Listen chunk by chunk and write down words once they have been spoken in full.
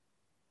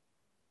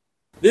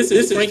This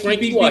is Frankie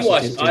B.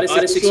 Washington, artist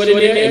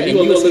extraordinaire, and you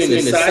are listening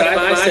to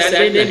Sci-Fi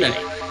Saturday Night.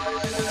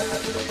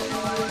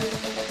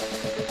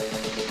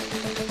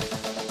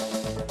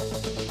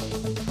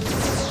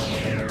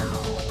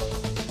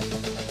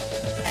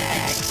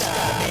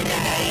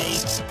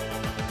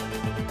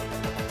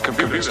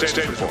 Computer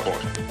status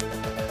report.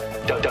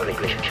 Don't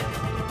click.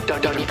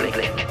 Don't even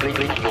click. Click,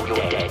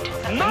 you're dead.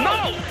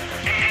 No!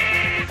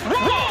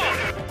 Wrong!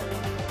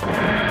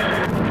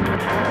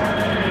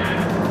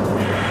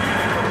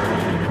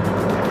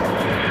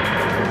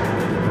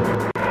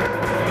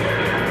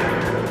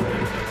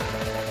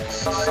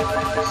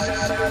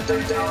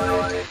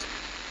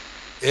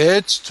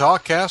 It's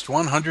TalkCast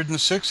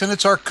 106, and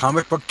it's our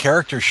comic book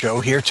character show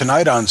here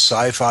tonight on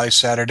Sci-Fi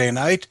Saturday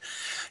Night.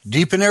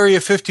 Deep in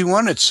Area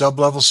 51 at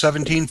Sublevel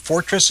 17,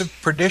 Fortress of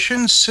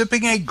Perdition,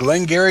 sipping a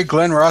Glengarry,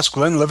 Glen Ross,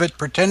 Glenlivet,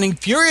 pretending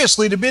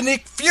furiously to be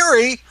Nick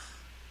Fury,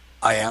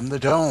 I am the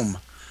Dome.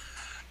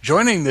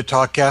 Joining the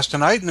TalkCast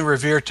tonight in the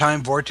Revere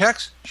Time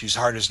Vortex, she's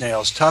hard as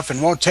nails, tough,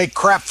 and won't take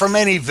crap from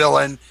any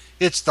villain.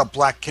 It's the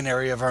Black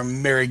Canary of our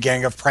merry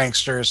gang of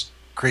pranksters,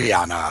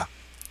 Kriana.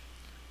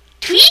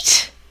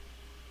 Tweet?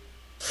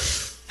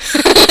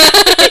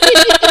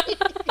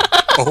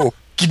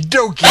 Okie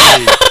dokie.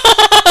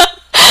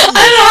 I don't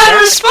know how to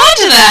respond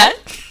to that.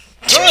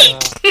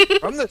 Good.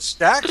 From the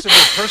stacks of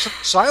the personal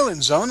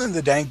silent zone in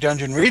the Dank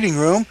Dungeon reading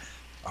room,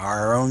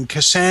 our own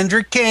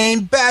Cassandra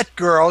Cain,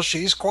 Batgirl.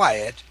 She's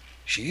quiet.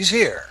 She's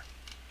here.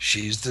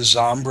 She's the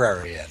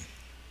Zombrarian.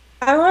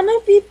 I want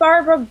to be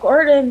Barbara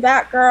Gordon,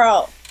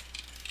 Batgirl.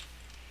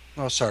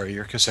 Oh, sorry,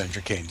 you're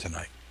Cassandra Cain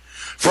tonight.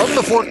 From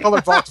the Four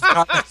Color Vault of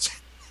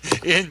Comics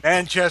in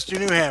Manchester,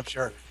 New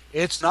Hampshire,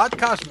 it's not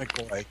Cosmic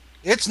Boy.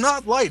 It's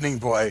not Lightning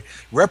Boy.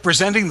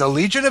 Representing the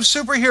Legion of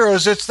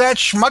Superheroes, it's that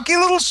schmucky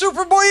little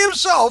Superboy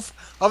himself,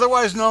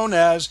 otherwise known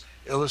as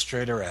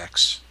Illustrator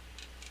X.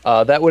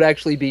 That would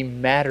actually be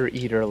Matter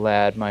Eater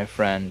Lad, my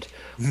friend.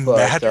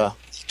 Matter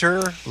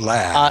Eater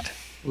Lad.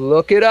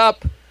 Look it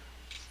up.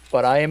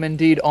 But I am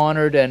indeed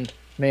honored and,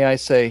 may I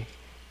say,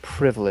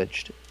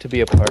 privileged to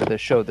be a part of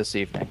this show this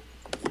evening.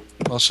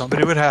 Well,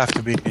 somebody would have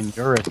to be, and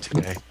you're it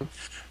today.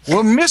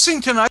 Well,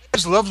 missing tonight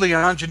is lovely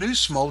Ingenue,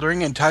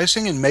 smoldering,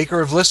 enticing, and maker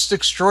of lists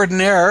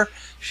extraordinaire.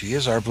 She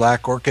is our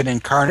Black Orchid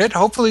incarnate.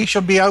 Hopefully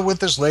she'll be out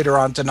with us later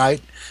on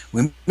tonight.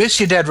 We miss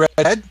you, Dead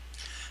Redhead.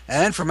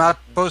 And from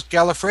Outpost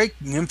Gallifrey,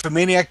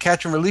 Nymphomaniac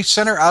Catch and Release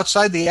Center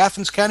outside the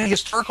Athens County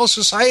Historical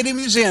Society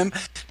Museum.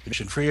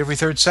 Admission free every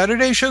third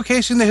Saturday,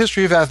 showcasing the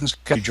history of Athens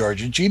County,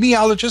 Georgia.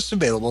 Genealogist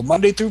available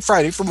Monday through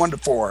Friday from 1 to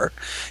 4.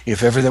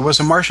 If ever there was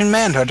a Martian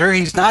Manhunter,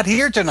 he's not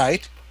here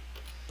tonight,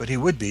 but he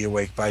would be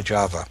awake by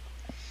Java.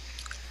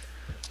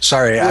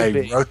 Sorry, I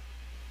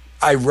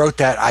wrote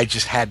that. I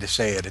just had to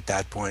say it at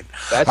that point.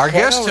 Our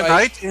guest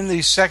tonight in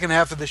the second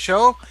half of the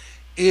show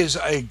is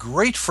a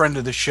great friend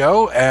of the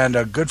show and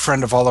a good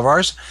friend of all of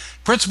ours.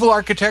 Principal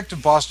architect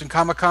of Boston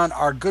Comic-Con,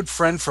 our good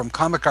friend from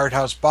Comic Art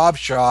House, Bob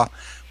Shaw,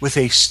 with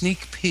a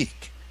sneak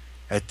peek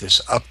at this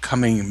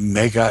upcoming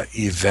mega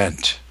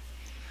event.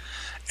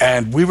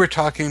 And we were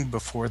talking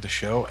before the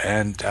show,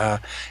 and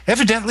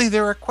evidently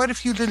there are quite a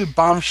few little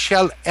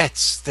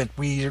bombshell-ettes that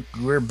we're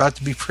about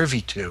to be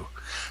privy to.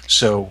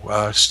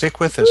 So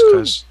stick with us,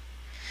 because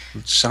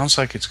it sounds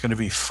like it's going to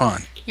be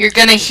fun. You're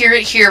going to hear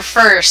it here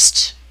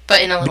first, but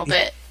in a little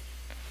bit.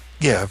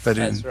 Yeah, but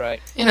that's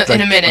right. In a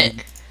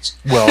minute.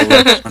 Well,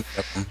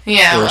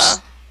 yeah,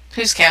 well,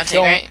 who's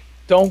counting, right?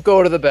 Don't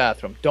go to the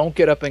bathroom. Don't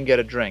get up and get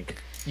a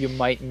drink. You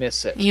might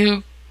miss it.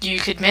 You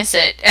could miss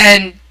it,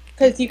 and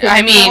because you could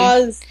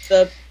pause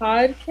the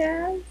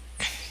podcast.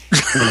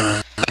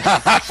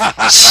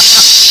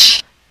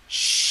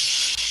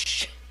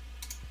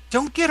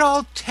 Don't get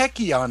all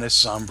techie on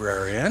us,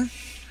 Zombrarian.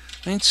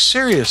 I mean,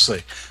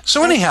 seriously.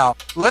 So anyhow,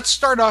 let's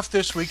start off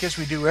this week, as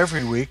we do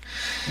every week,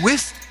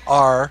 with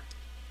our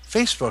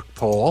Facebook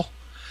poll.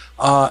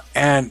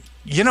 And,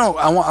 you know,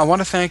 I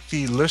want to thank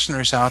the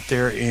listeners out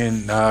there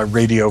in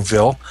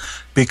Radioville,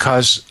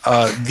 because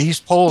these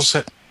polls...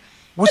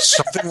 What's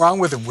something wrong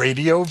with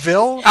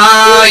Radioville?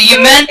 You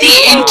meant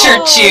the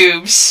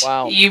intertubes.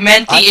 Wow. You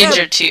meant the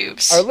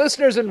intertubes. Our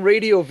listeners in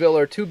Radioville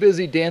are too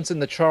busy dancing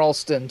the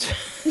Charleston.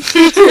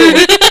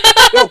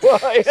 Look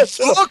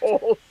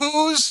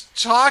who's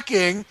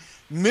talking,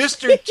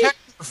 Mr.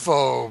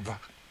 Technophobe.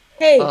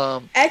 Hey,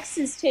 X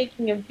is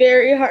taking a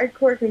very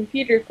hardcore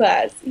computer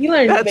class. He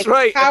learned to make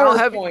right. PowerPoint. I'll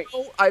have you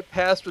know, I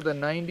passed with a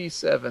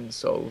 97,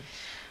 so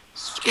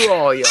screw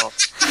all y'all.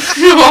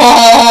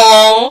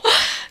 Oh.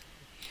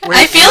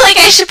 I feel like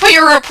I should put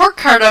your report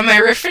card on my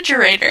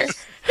refrigerator.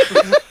 I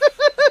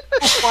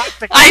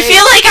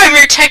feel like I'm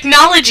your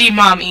technology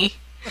mommy.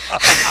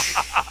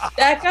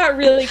 That got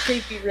really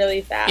creepy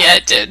really fast. Yeah,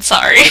 it did.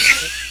 Sorry.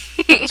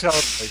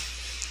 Totally.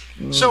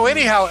 So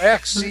anyhow,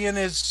 X, seeing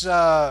as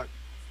Dead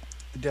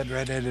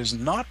Redhead is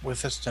not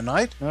with us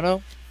tonight.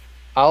 No.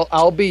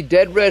 I'll be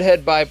Dead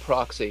Redhead by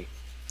proxy.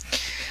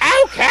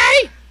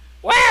 Okay.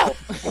 Well.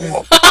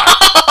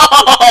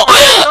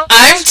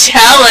 I'm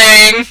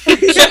telling.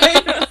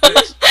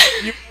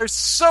 You are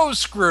so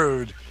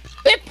screwed.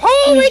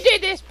 Before we do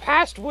this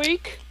past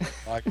week.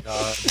 My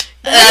God.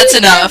 That's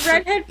enough.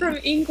 Redhead from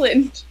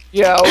England.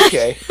 Yeah,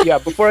 okay. Yeah,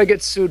 before I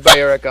get sued by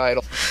Eric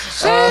Idle.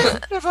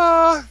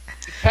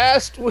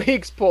 Past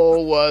week's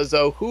poll was,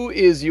 who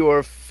is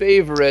your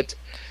favorite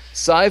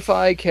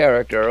sci-fi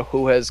character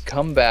who has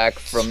come back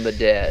from the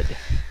dead?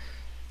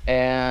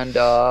 And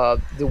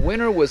the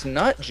winner was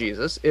not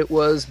Jesus, it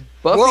was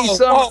Buffy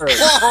Summers.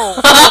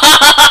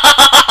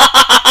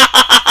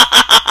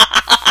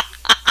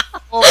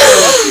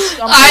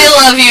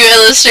 I love you,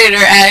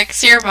 Illustrator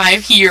X. You're my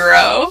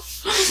hero.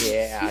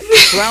 Yeah,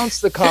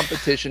 trounced the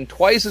competition,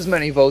 twice as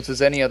many votes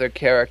as any other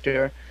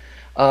character.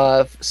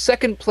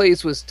 Second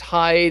place was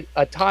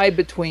a tie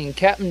between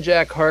Captain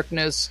Jack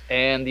Harkness,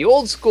 and the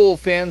old school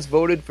fans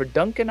voted for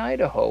Duncan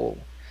Idaho.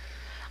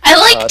 I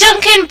like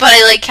Duncan, but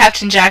I like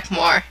Captain Jack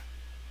more.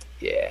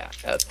 Yeah.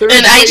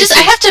 And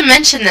I have to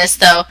mention this,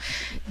 though.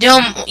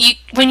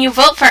 When you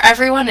vote for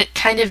everyone, it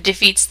kind of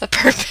defeats the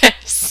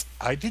purpose.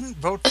 I didn't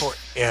vote for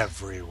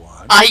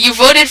everyone. You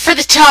voted for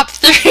the top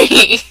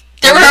 3.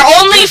 There were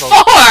only 4.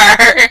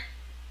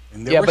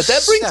 Yeah, but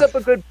that brings up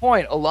a good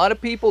point. A lot of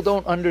people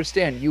don't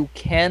understand. You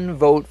can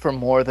vote for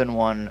more than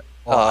one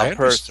I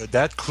person. understood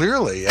that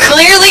clearly.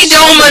 Clearly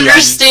Dome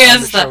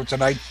understands that. that.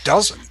 Tonight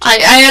doesn't.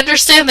 I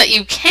understand that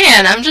you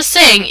can. I'm just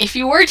saying, if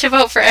you were to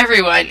vote for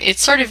everyone, it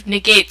sort of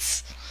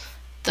negates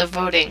the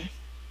voting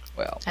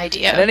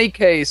idea. In any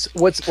case,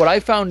 what I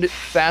found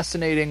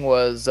fascinating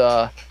was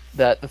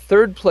that the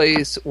third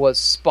place was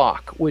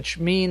Spock, which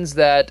means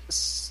that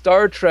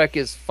Star Trek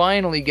is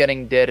finally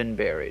getting dead and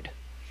buried.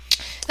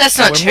 That's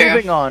not true. We're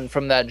moving on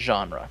from that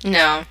genre.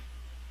 No.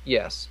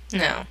 Yes.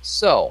 No.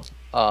 So,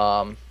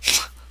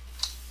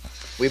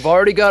 we've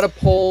already got a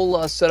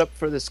poll set up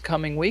for this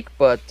coming week,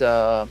 but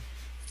I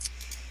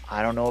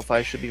don't know if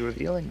I should be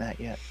revealing that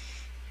yet.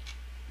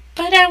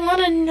 But I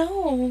want to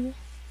know.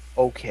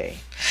 Okay,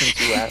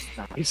 since you asked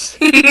nice.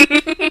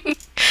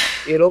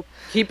 It'll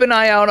keep an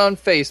eye out on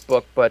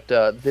Facebook, but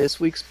this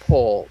week's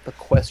poll, the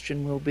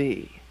question will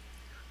be,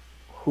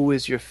 who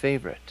is your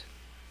favorite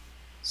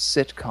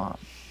sitcom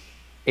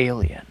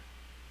alien?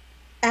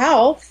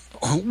 Alf.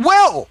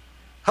 Well,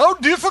 how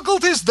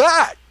difficult is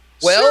that?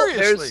 Well,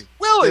 seriously,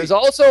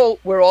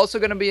 we're also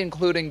going to be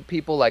including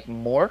people like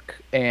Mork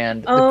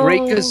and the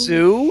Great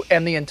Gazoo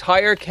and the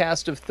entire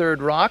cast of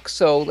Third Rock.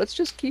 So let's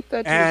just keep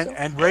that.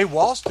 And Ray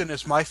Walston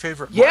is my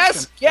favorite.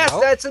 Yes, Martian,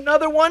 that's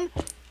another one.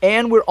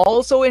 And we're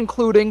also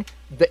including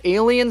the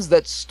aliens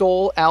that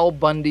stole Al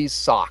Bundy's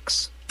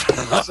socks.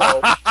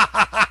 So,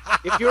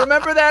 if you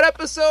remember that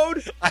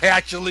episode, I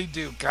actually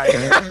do, kind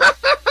of.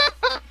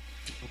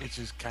 Which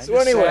is kind of so.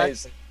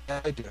 Anyways,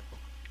 sad. I do.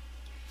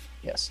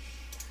 Yes.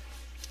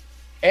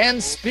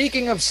 And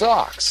speaking of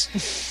socks,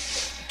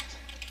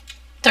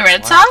 the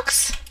Red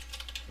Sox?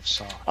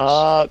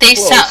 They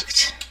close.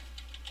 sucked.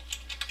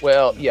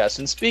 Well, yes.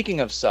 And speaking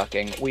of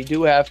sucking, we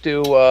do have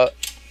to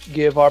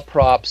give our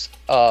props.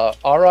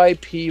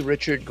 R.I.P.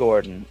 Richard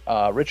Gordon.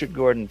 Richard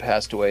Gordon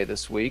passed away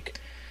this week.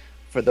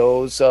 For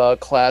those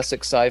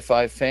classic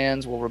sci-fi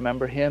fans, will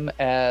remember him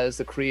as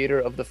the creator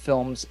of the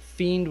films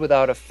Fiend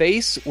Without a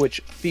Face,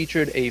 which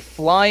featured a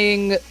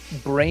flying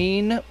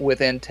brain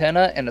with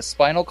antenna and a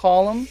spinal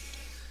column,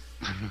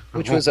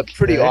 which was a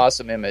pretty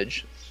awesome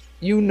image.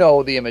 You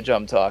know the image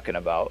I'm talking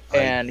about.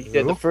 And he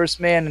did The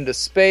First Man into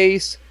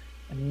Space,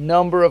 a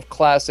number of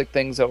classic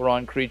things that were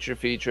on Creature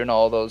Feature and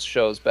all those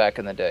shows back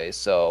in the day.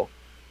 So,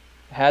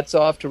 hats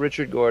off to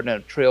Richard Gordon, a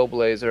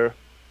trailblazer.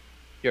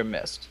 You're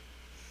missed.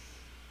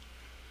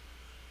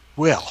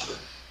 Well,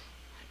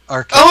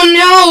 oh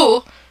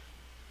no!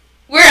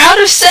 We're out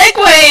of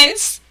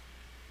segues!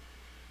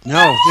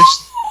 No,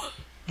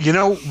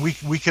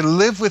 we can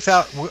live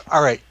without.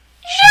 All right.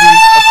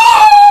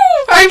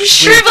 I'm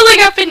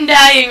shriveling up and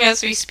dying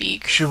as we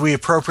speak. Should we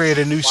appropriate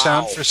a new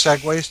sound for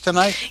segues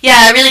tonight?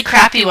 Yeah, a really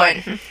crappy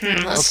one.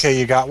 Okay,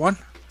 you got one?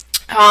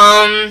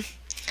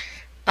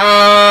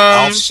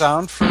 Alf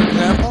sound, for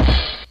example?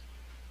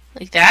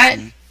 Like that?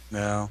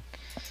 No.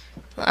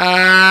 We should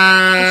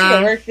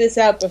have worked this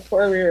out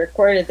before we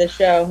recorded the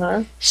show,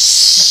 huh?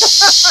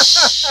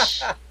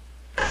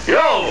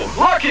 Yo,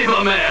 Lucky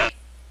my man!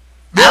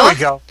 There we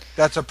go.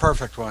 That's a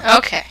perfect one.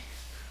 Okay.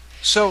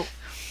 So,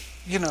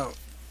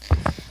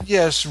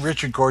 yes,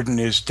 Richard Gordon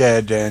is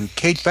dead, and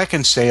Kate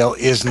Beckinsale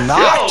is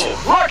not. Yo,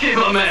 Lucky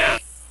my man!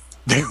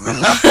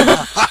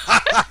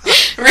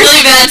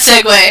 Really bad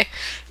segue.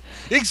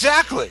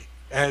 Exactly.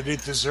 And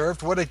it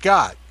deserved what it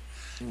got.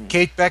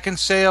 Kate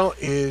Beckinsale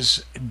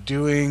is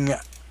doing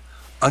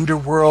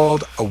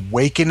Underworld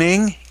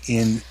Awakening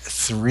in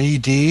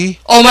 3D.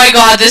 Oh my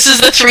god, this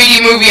is the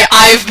 3D movie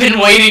I've been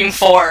waiting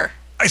for.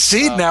 I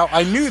see it now.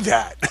 I knew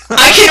that.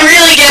 I can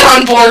really get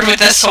on board with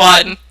this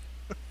one.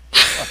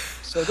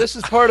 So this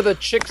is part of the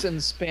chicks in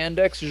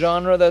spandex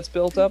genre that's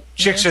built up?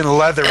 Chicks in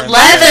leather.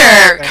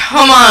 Leather!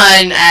 Come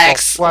on,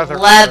 X.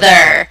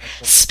 Leather.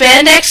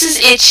 Spandex is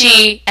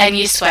itchy, and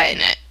you sweat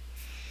in it.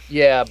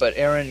 Yeah, but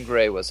Erin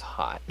Gray was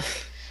hot.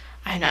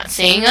 I'm not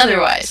saying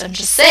otherwise. I'm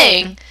just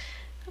saying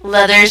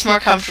leather is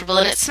more comfortable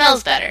and it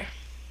smells better.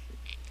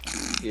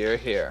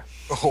 Here.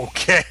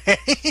 Okay.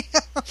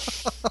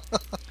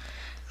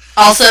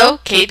 Also,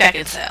 Kate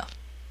Beckinsale.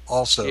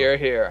 Also.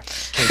 Here.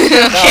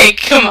 Okay,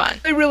 come on. Do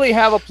they really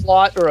have a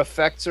plot or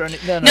effects or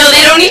anything? No,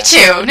 they don't need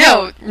to.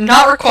 No,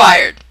 not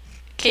required.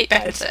 Kate I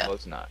Beckinsale.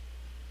 suppose not.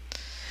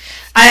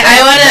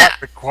 I want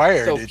Not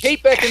required. So It's-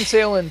 Kate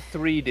Beckinsale in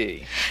 3D.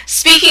 to...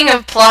 Speaking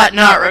of plot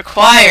not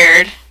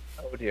required...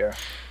 Oh dear.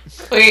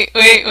 Wait.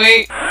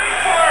 Freeze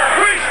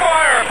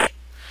fire!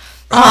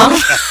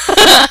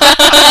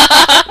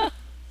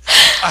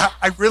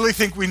 I really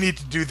think we need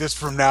to do this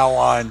from now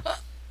on.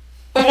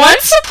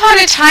 Once Upon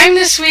a Time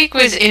this week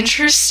was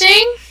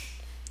interesting.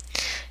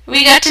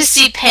 We got to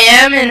see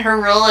Pam in her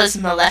role as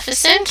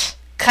Maleficent,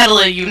 cuddle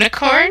a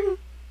unicorn.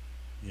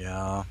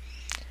 Yeah.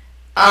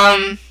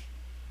 Um,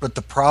 But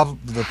the problem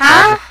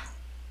Huh?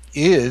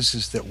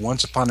 is that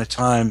Once Upon a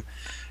Time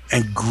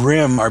and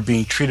Grimm are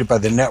being treated by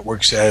the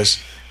networks as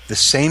the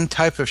same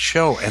type of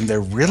show, and they're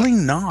really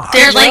not.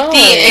 they're like No.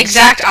 the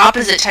exact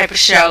opposite type of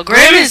show.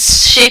 Grimm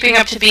is shaping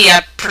up to be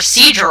a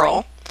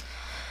procedural,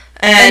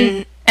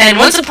 and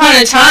Once Upon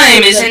a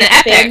Time is an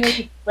epic.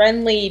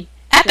 Family-friendly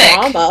Epic.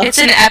 drama. It's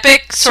an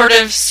epic sort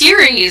of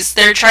series.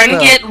 They're trying to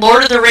Yeah. get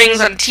Lord of the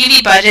Rings on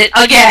TV budget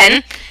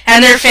again,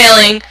 and they're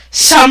failing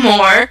some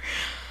more.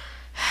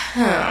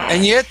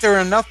 And yet there are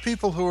enough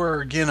people who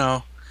are,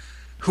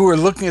 who are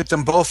looking at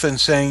them both and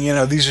saying,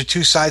 these are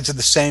two sides of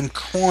the same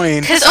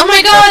coin. Because, oh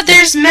my god,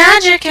 there's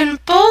magic in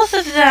both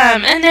of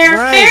them, and there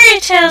are Right. fairy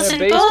tales They're in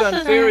based both on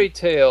of fairy them.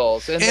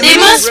 tales. And And They they're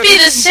must be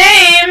the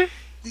same.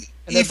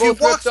 And they're If you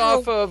both walk ripped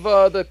off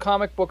of the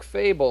comic book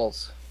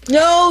fables.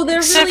 No, they're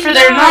Except really for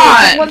they're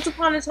not. not. Once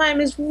Upon a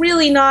Time is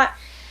really not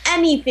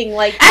anything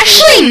like.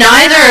 Actually,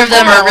 neither of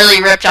them are Oh.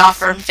 really ripped off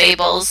from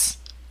Fables.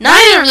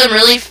 Neither of them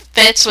really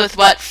fits with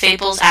what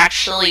Fables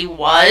actually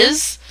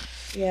was.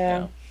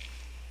 Yeah.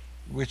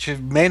 Which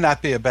may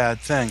not be a bad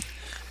thing.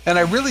 And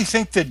I really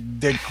think that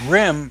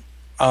Grimm,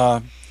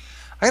 I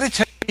gotta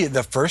tell you,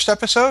 the first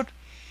episode,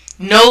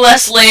 No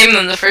less lame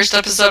than the first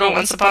episode of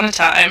Once Upon a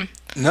Time.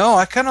 no,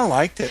 I kind of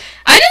liked it.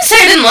 I didn't say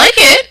I didn't like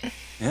it.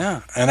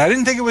 Yeah, and I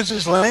didn't think it was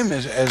as lame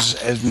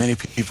as many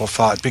people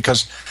thought,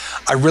 because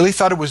I really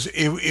thought it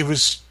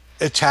was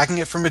attacking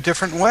it from a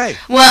different way.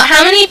 Well,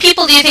 how many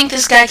people do you think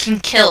this guy can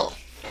kill?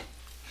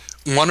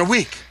 One a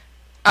week.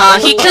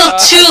 He killed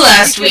 2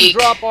 last he can week.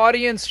 drop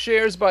audience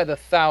shares by the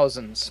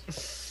thousands.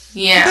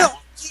 Yeah.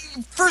 Well,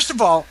 first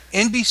of all,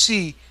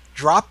 NBC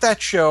dropped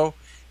that show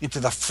into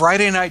the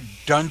Friday night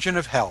dungeon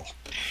of hell.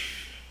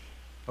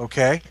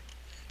 Okay?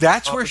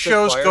 That's where Opposite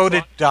shows go to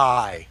Firefly?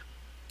 die.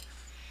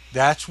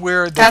 That's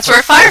where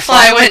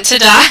Firefly went to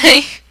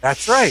die.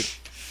 That's right.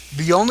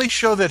 The only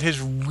show that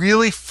has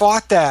really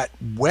fought that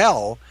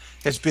well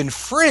has been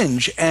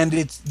Fringe, and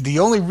it's the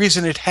only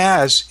reason it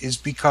has is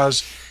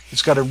because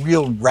it's got a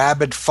real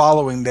rabid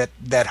following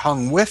that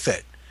hung with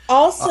it.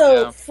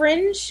 Also, Yeah.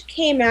 Fringe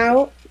came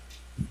out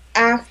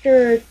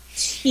after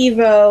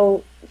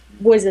TiVo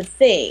was a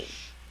thing.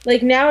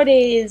 Like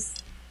nowadays,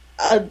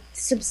 a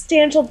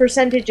substantial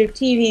percentage of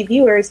TV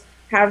viewers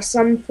have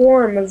some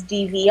form of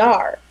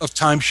DVR. Of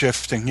time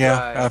shifting, yeah,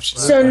 Right.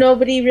 absolutely. So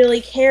nobody really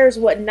cares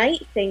what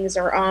night things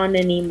are on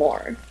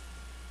anymore.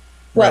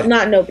 Well, Right.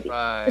 not nobody.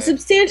 Right. A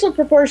substantial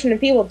proportion of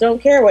people don't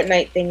care what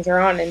night things are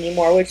on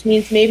anymore, which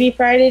means maybe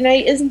Friday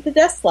night isn't the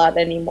death slot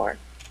anymore.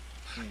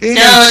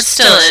 No, it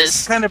still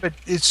is.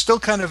 It's still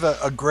kind of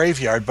a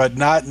graveyard, but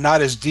not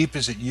as deep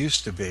as it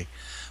used to be.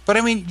 But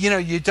I mean,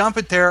 you dump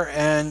it there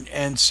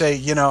and say,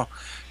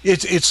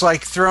 it's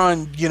like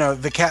throwing,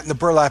 the cat in the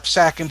burlap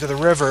sack into the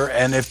river,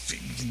 and if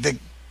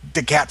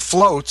the cat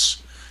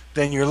floats,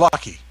 then you're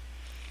lucky.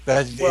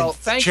 Well,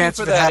 thank you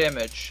for that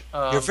image.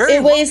 You're very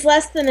It weighs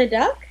less than a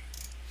duck?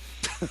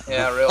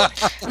 Yeah, really.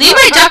 Leave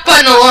my duck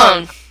button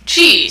alone.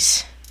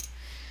 Jeez.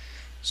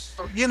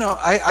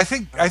 I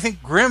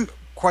think Grimm,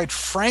 quite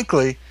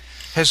frankly,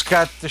 has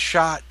got the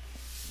shot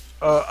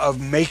of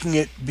making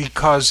it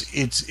because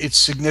it's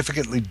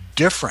significantly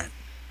different,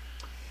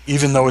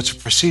 even though it's a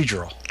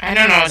procedural. I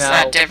don't know, it's Now-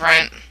 that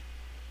different.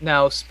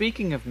 Now,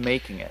 speaking of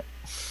making it,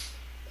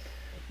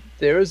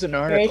 there is an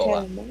Very article.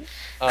 kind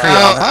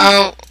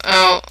of-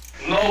 Oh.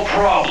 No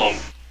problem.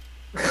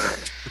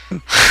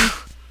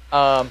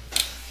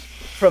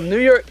 From New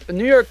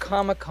York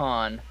Comic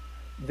Con,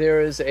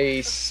 there is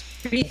a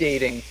speed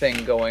dating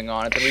thing going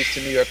on at the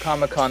recent New York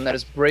Comic Con that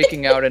is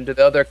breaking out into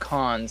the other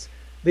cons.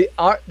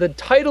 The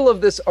title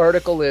of this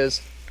article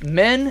is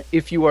 "Men,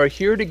 if you are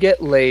here to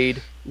get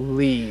laid,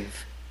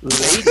 leave.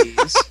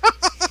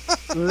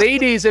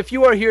 Ladies, if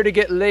you are here to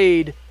get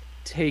laid,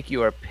 take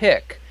your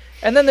pick."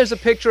 And then there's a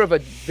picture of a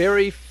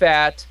very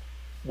fat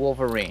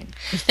Wolverine.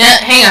 Yeah,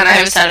 hang on, I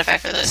have a sound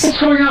effect for this. What's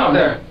going on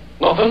there?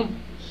 Nothing.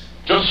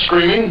 Just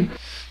screaming.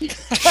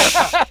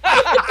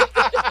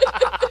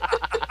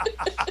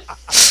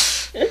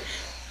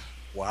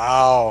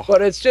 Wow.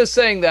 But it's just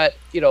saying that,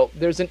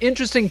 there's an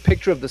interesting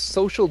picture of the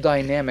social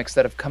dynamics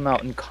that have come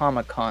out in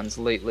Comic Cons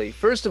lately.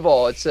 First of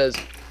all, it says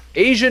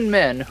Asian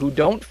men who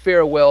don't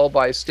fare well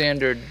by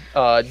standard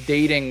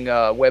dating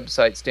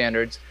website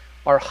standards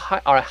are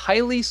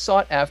highly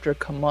sought after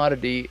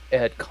commodity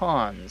at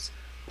cons,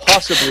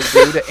 possibly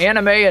due to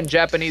anime and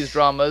Japanese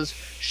dramas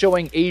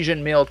showing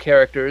Asian male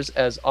characters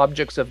as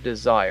objects of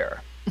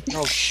desire.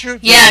 Oh, shoot.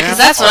 Yeah, because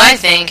that's what I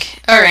think.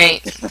 All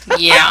right.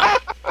 Yeah.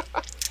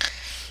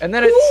 And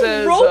then it Who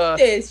says, wrote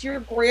this? Your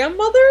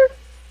grandmother?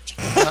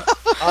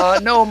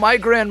 no, my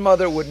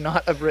grandmother would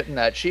not have written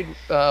that. She'd,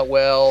 there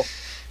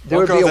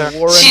would be a war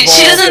involved. She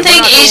doesn't and we're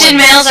think not Asian going-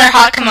 males are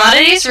hot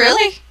commodities,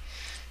 really?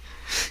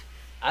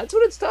 That's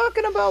what it's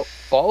talking about.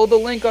 Follow the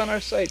link on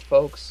our site,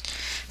 folks.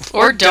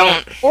 Or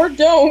don't. Or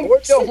don't. Or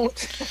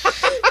don't.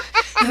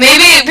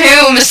 Maybe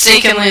we'll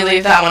mistakenly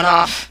leave that one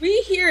off.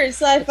 We here at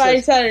Sci-Fi It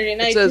says- Saturday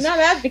Night says- do not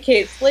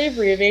advocate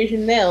slavery of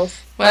Asian males.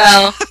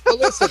 Well, But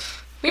listen,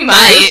 we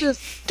might. it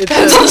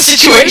Depends on the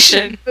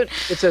situation. It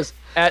says,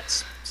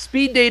 at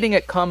speed dating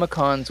at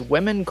Comic-Cons,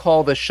 women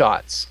call the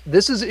shots.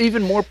 This is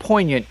even more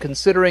poignant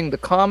considering the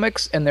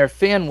comics and their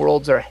fan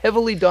worlds are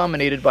heavily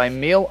dominated by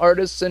male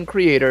artists and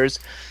creators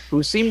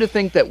who seem to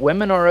think that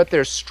women are at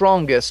their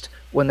strongest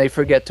when they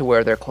forget to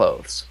wear their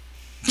clothes.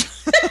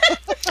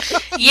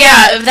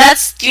 Yeah,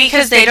 that's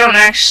because they don't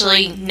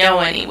actually know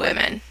any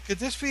women. Could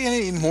this be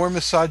any more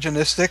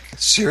misogynistic?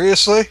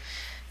 Seriously?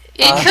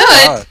 It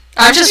could. God.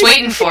 I'm just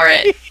waiting for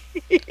it.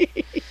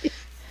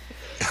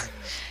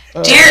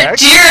 Dear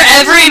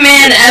every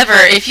man ever,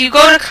 if you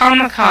go to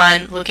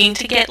Comic-Con looking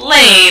to get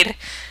laid,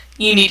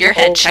 you need your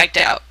head checked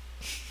out.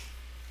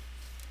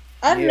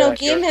 I don't Yeah, know,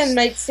 Gamehead yes.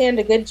 might stand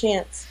a good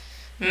chance.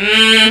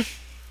 Mm,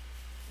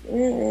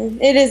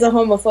 It is a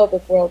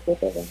homophobic world we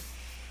live in.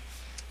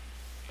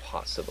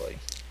 Possibly.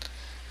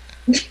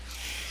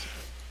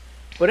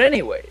 But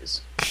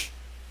anyways,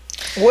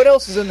 what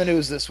else is in the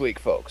news this week,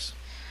 folks?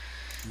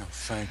 Oh,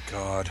 thank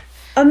God.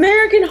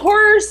 American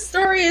Horror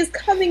Story is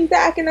coming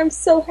back, and I'm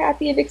so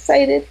happy and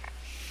excited.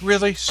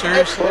 Really?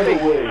 Seriously? By the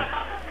way,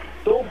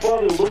 don't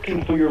bother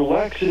looking for your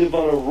laxative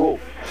on a rope.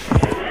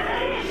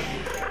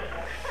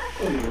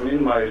 What do you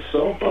mean,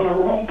 myself on a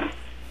rope?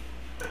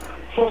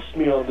 Trust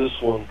me on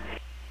this one.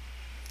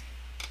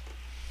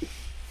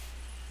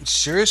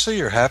 Seriously?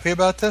 You're happy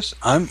about this?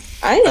 I'm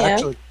I am.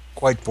 actually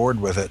quite bored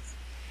with it.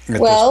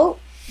 at Well,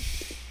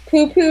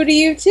 poo-poo to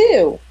you,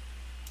 too.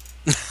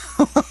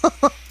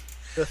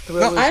 The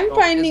thrill is I'm gone,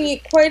 finding is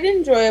it quite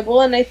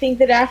enjoyable, and I think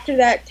that after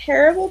that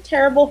terrible,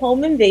 terrible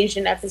home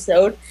invasion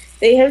episode,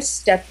 they have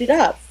stepped it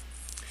up.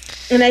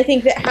 And I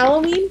think that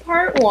Halloween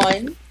Part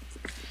 1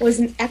 was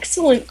an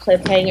excellent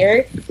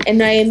cliffhanger,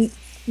 and I am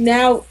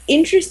now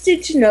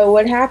interested to know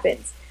what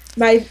happens.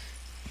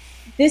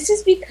 This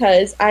is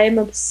because I am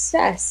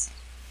obsessed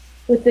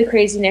with the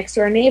crazy next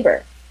door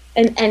neighbor,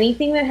 and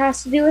anything that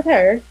has to do with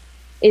her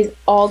is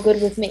all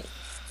good with me.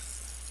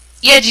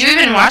 yeah, did you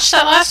even watch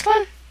that last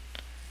one?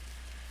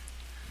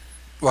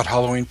 What,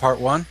 Halloween Part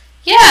 1?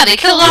 Yeah, they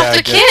killed Yeah, off I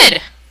the did.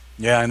 kid.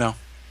 Yeah, I know.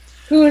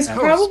 Who is Oh,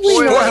 probably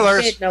not a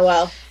spoilers. kid,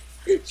 Noel.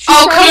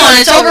 Oh, come on,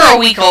 it's over a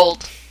week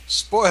old.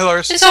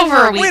 Spoilers. It's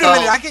over a week Wait a minute,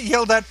 old. I get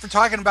yelled at for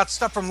talking about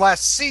stuff from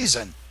last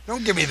season.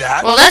 Don't give me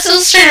that. Well, that's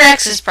Illustrator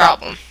X's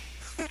problem.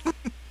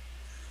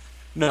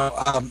 No,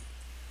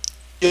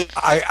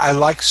 I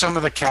like some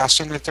of the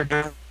casting that they're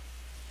doing.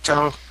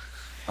 So,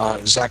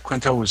 Zach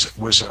Quinto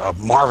was a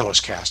marvelous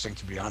casting,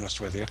 to be honest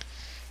with you.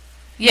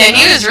 Yeah,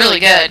 he was really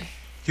good.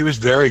 He was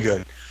very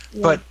good.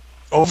 But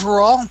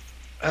overall,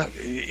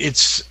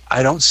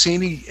 I don't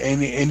see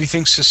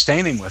anything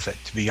sustaining with it,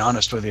 to be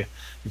honest with you.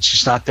 It's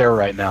just not there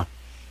right now.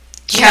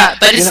 Yeah,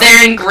 but it's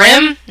there in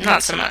Grimm?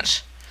 Not so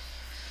much.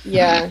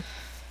 Yeah.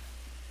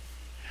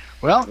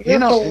 Well, You were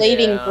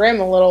belating Yeah. Grimm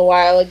a little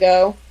while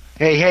ago.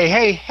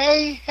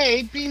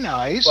 Hey, be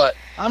nice. But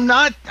I'm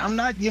not,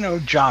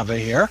 Java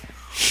here.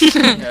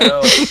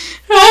 no,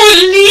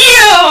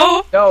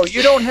 Oh, Leo! no,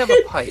 you don't have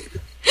a pipe.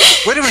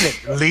 Wait a minute,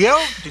 Leo?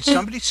 Did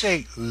somebody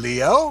say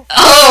Leo?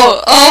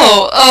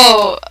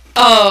 Oh.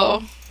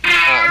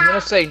 I'm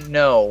gonna say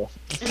no.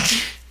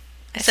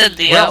 I said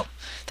Leo. Well-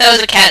 that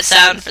was a cat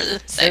sound for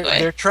the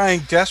They're segue.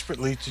 trying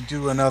desperately to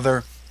do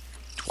another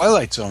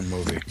Twilight Zone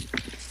movie.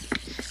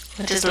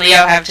 What does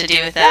Leo have to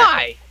do with that?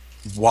 Why?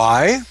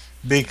 Why?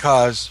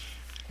 Because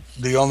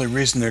the only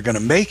reason they're going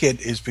to make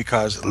it is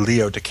because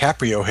Leo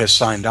DiCaprio has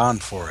signed on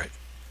for it.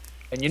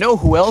 And you know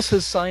who else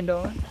has signed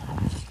on?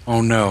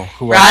 Oh no,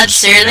 who Rod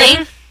else?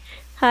 Serling?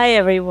 Hi,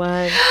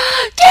 everyone.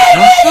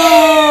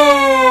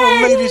 Oh,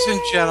 ladies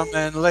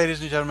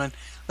and gentlemen,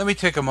 let me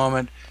take a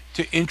moment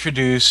to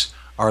introduce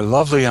our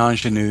lovely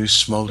ingenue,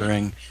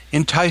 smoldering,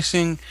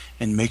 enticing,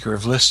 and maker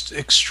of lists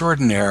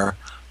extraordinaire,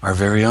 our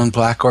very own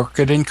Black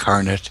Orchid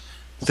incarnate,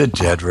 the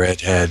Dead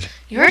Redhead.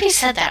 You already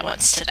said that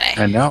once today.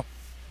 I know,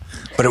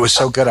 but it was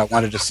so good I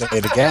wanted to say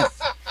it again.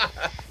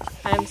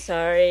 I'm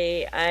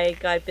sorry. I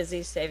got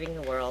busy saving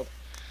the world.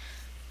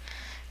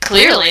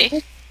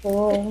 Clearly.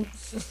 Oh.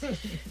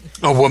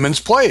 A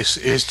woman's place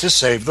is to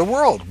save the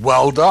world.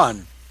 Well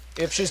done.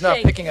 If she's not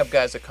Thank picking up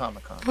guys at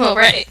Comic-Con. Well,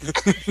 right.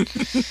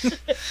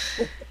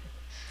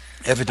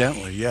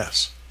 Evidently,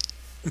 yes.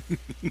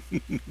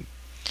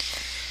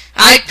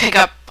 I pick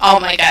up all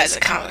my guys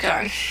at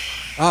Comic-Con.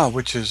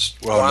 Which is,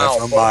 well, Wow,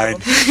 never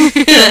mind.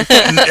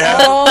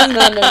 Oh,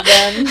 none of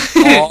them.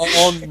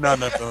 Oh,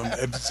 none of them.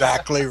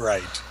 Exactly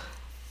right.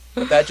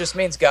 But that just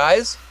means,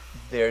 guys,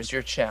 there's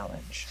your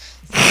challenge.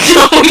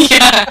 Oh,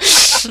 yeah.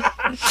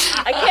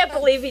 I can't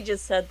believe he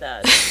just said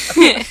that.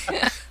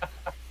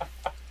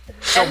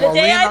 So And the while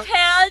day Leonardo, I've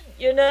had,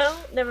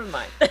 never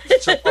mind.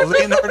 so while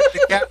Leonardo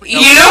DiCaprio,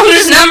 You know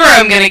whose number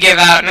I'm gonna give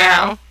out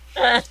now.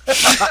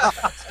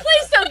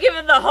 Please don't give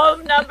him the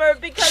home number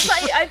because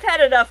I've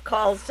had enough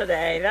calls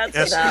today. That's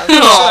Yes. enough.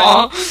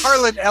 Aw.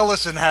 Harlan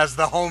Ellison has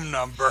the home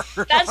number.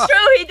 That's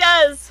true. He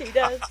does. He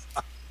does.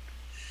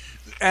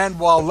 And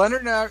while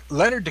Leonard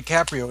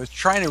DiCaprio is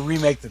trying to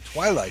remake the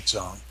Twilight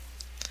Zone,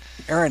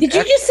 Aaron Did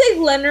you just say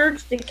Leonard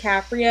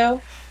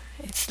DiCaprio?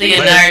 It's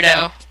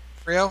Leonardo.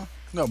 DiCaprio?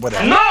 No,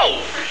 whatever.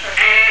 No!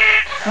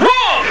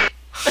 Wrong!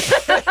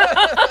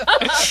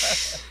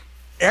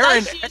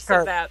 Aaron She said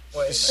Eckhart that.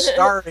 is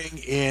starring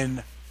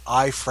in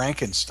I,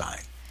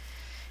 Frankenstein.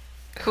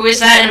 Who is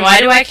that and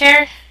why do I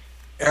care?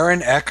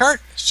 Aaron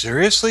Eckhart?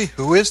 Seriously?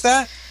 Who is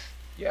that?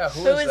 Yeah,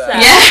 Who is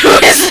that? Yeah, who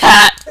is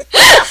that?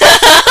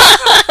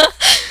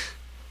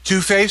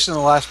 Two-Face in the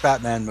last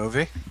Batman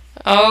movie.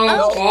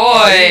 Oh,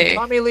 boy.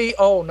 Tommy Lee.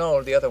 Oh,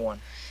 no, the other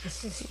one.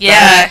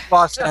 Yeah.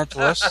 Los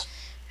Angeles.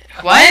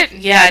 What?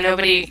 Yeah,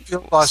 nobody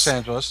Los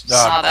Angeles.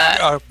 saw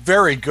that. A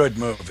very good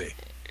movie.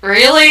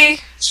 Really?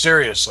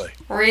 Seriously.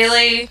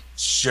 Really?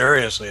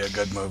 Seriously a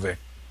good movie.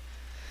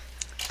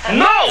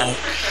 No!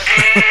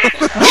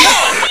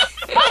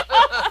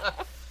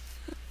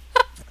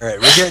 All right,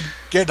 we're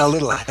getting a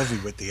little heavy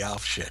with the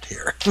Alf shit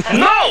here.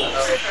 No!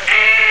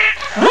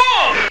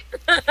 Wrong!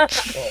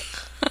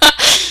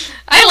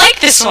 I like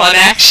this one,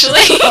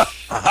 actually.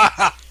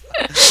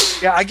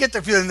 Yeah, I get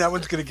the feeling that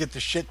one's going to get the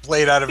shit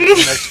played out of it in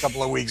the next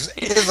couple of weeks,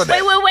 isn't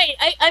it? Wait.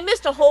 I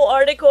missed a whole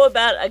article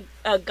about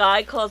a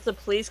guy calls the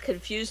police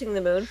confusing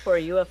the moon for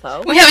a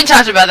UFO. We haven't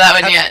talked about that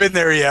one Haven't yet. been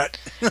there yet.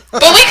 But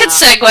we could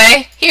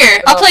segue.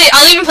 Here,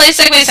 I'll even play a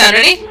segue sound.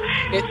 Ready?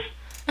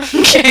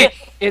 Okay.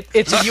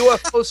 It's a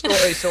UFO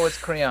story, so it's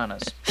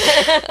Kriana's.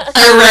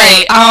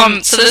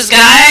 Alright, so this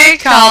guy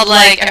called,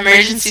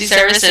 emergency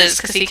services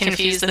because he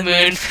confused the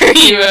moon for a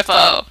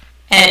UFO.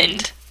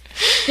 And...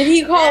 Did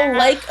he call,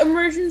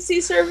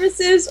 emergency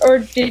services, or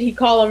did he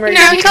call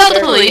emergency No, he called the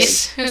services?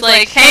 police. He was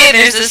like, hey,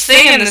 there's this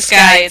thing in the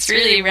sky. It's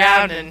really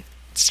round and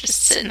it's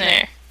just sitting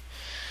there.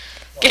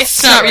 Guess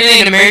it's not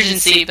really an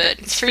emergency, but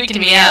it's freaking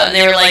me out. And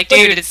they were like,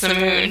 dude, it's the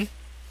moon.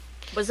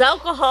 Was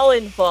alcohol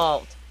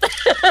involved?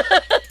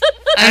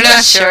 I'm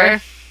not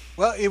sure.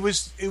 Well, it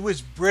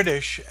was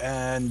British,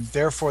 and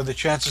therefore the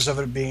chances of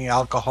it being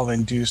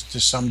alcohol-induced to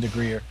some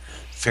degree are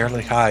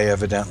fairly high,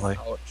 evidently.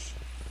 Ouch.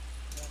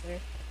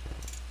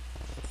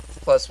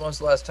 Plus, when was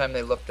the last time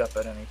they looked up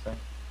at anything?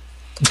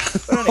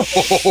 But anyway.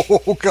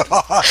 Oh, God.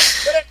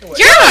 But anyway.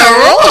 You're on a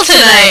roll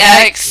tonight,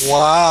 X.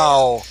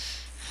 Wow.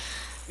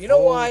 You know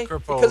Holy why?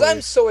 crapoli. Because I'm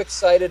so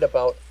excited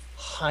about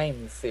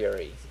Heim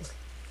theory.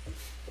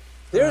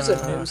 There's a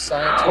new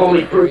scientific Holy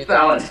theory fruit that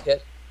salad. gets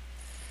hit,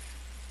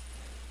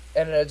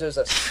 and there's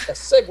a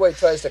segue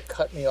tries to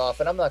cut me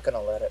off, and I'm not going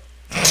to let it.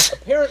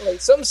 Apparently,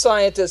 some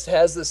scientist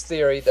has this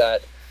theory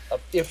that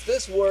if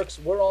this works,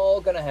 we're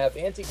all going to have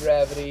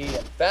anti-gravity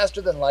and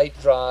faster-than-light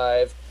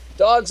drive.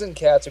 Dogs and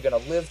cats are going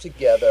to live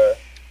together.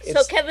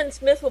 So Kevin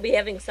Smith will be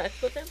having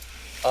sex with him?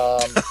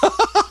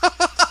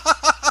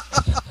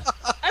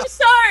 I'm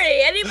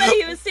sorry.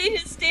 Anybody who's seen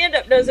his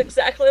stand-up knows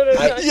exactly what I'm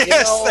talking about.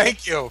 Yes,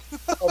 thank you.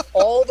 Of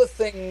all the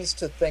things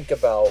to think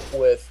about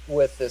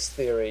with this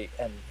theory,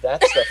 and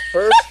that's the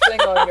first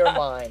thing on your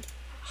mind,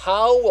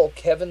 how will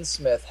Kevin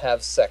Smith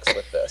have sex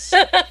with this?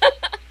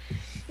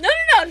 No,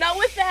 not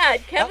with that.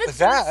 Kevin with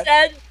Smith that.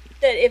 said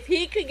that if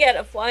he could get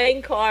a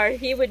flying car,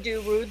 he would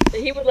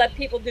let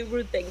people do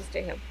rude things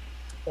to him.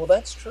 Well,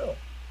 that's true.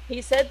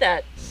 He said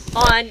that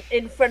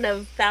in front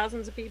of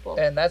thousands of people.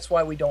 And that's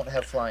why we don't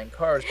have flying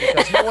cars,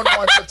 because no one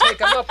wants to take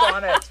him up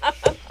on it.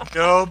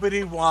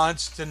 Nobody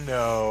wants to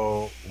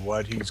know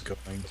what he's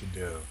going to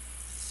do.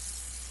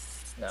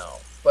 No.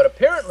 But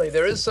apparently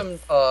there is some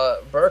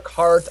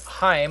Burkhard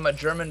Heim, a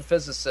German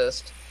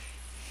physicist,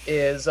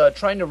 is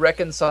trying to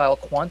reconcile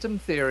quantum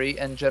theory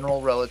and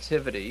general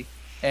relativity,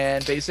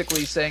 and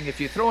basically saying if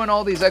you throw in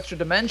all these extra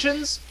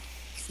dimensions,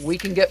 we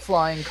can get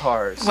flying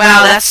cars.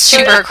 Wow, that's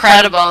super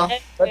credible.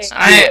 Let's do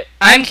it.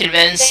 I'm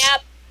convinced.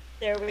 Snap.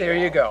 There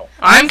you go.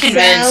 I'm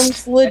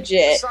convinced. Sounds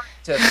legit.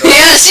 Scientist,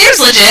 Yeah, it seems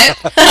legit.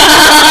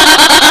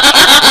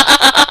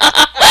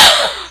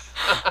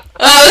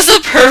 That was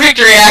the perfect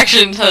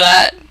reaction to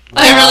that.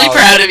 I'm really Wow.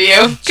 proud of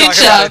you. Good Talk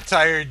about job. a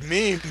tired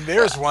meme.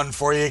 There's one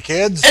for you,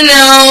 kids.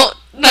 No.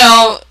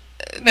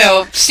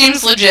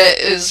 Seems legit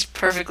is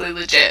perfectly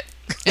legit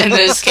in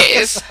this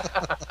case.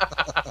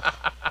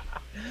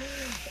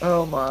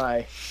 Oh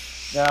my.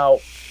 Now,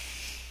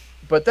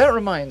 but that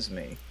reminds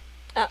me.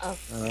 Uh-oh.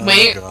 Oh,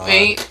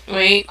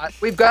 Wait.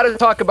 We've got to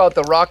talk about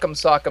the Rock'em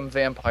Sock'em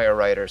Vampire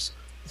Writers.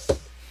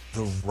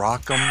 The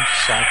Rock'em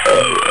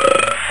Sock'em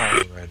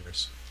Empire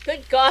Writers.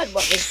 Good God,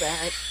 what was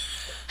that?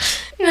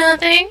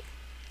 Nothing.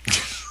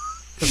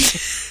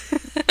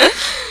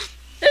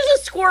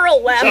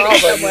 squirrel laughing Java, you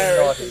somewhere.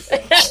 naughty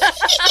thing.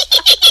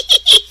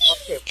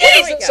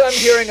 Okay, since I'm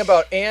hearing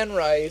about Anne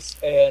Rice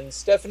and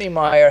Stephanie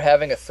Meyer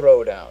having a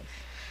throwdown.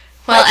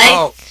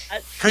 Well,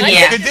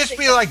 Could this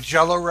be like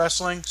Jello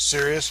wrestling?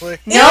 Seriously?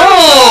 No!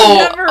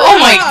 Oh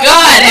my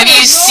god, have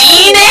you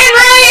seen Anne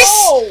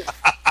Rice?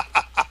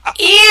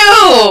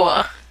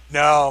 Ew!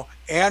 No,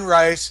 Anne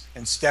Rice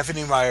and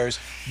Stephanie Meyer's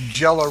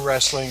Jello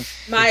wrestling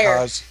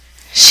because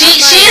she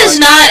is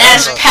not,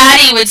 as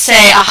Patty would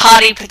say, a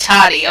hottie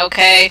patati,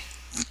 okay?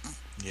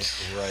 Yeah,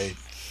 right.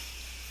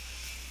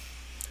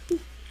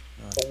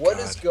 But what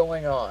is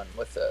going on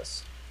with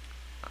this?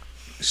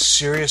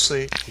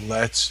 Seriously,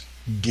 let's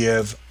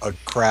give a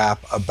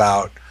crap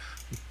about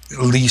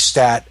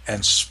Lestat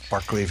and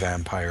sparkly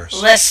vampires.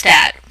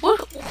 Lestat.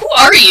 Who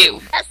are you?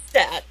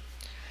 Lestat.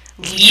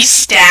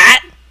 Lestat?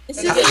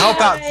 How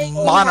about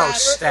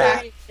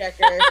Monostat?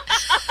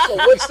 So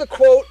what's the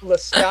quote?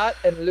 Lestat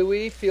and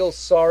Louis feel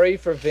sorry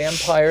for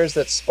vampires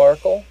that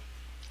sparkle?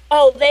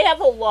 Oh, they have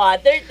a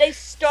lot. They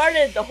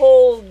started the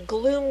whole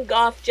gloom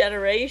goth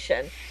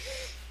generation.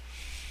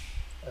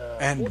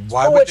 And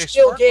why would they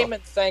Neil sparkle?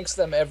 Gaiman thanks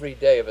them every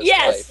day of his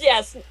life.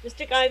 Yes.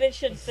 Mr. Gaiman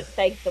should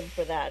thank them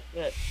for that.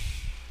 But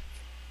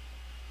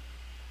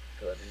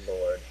Good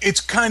Lord. It's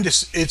kind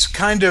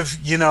of,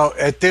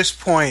 at this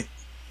point,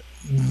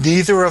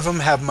 neither of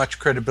them have much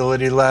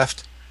credibility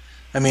left.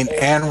 I mean,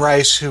 Anne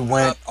Rice, who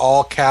went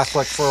all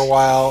Catholic for a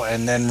while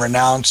and then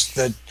renounced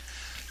that,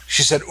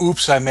 she said,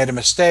 oops, I made a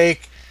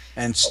mistake.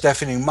 And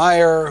Stephanie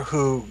Meyer,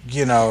 who,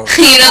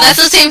 that's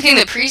the same thing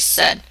the priest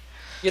said.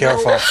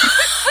 Careful.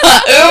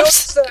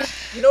 Oops.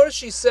 You notice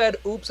she said,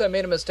 oops, I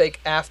made a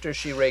mistake after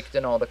she raked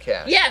in all the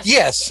cash.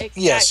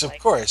 Yes, of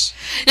course.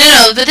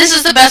 No, but this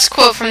is the best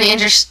quote from the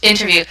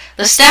interview.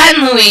 Lestat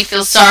and Louis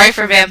feel sorry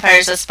for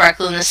vampires that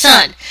sparkle in the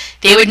sun.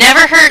 They would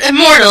never hurt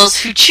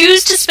immortals who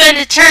choose to spend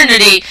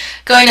eternity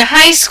going to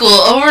high school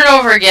over and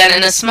over again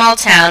in a small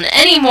town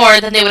any more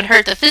than they would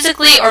hurt the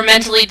physically or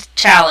mentally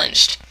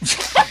challenged.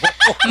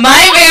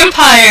 My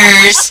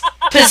vampires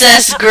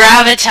possess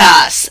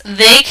gravitas.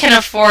 They can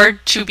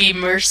afford to be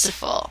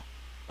merciful.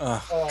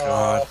 Oh,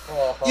 God.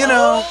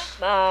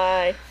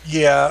 my.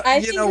 Yeah, I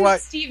you think know that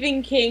what?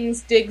 Stephen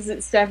King's digs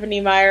at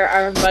Stephanie Meyer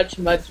are much,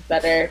 much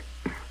better.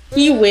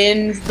 He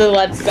wins the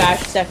Let's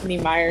Bash Stephanie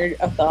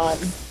Meyer-a-thon.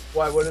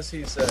 Why, what does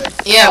he say?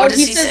 Yeah, what does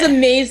he he says say?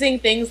 amazing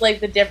things like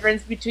the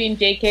difference between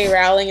J.K.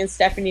 Rowling and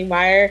Stephanie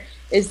Meyer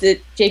is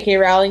that J.K.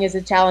 Rowling is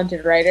a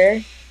talented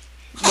writer.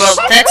 Well,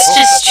 that's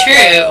just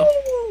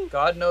true.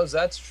 God knows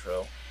that's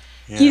true.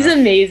 Yeah. He's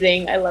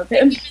amazing. I love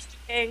him. Mr.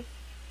 King.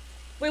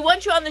 We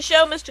want you on the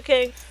show, Mr.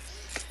 King.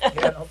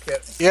 Yeah, no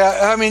kidding. Yeah,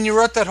 I mean, you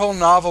wrote that whole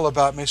novel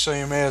about me, so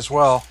you may as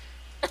well.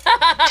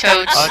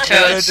 Toads.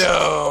 Under the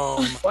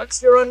dome.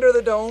 Once you're under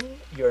the dome,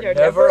 you're You're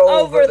never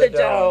over the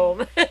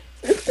dome.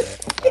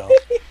 Well,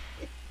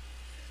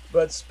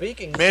 But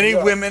speaking, many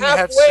we are women have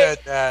halfway- said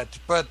that,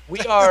 but we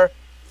are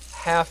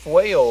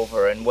halfway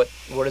over, and what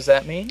does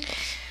that mean? Do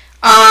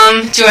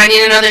I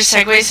need another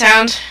segue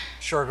sound?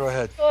 sure, go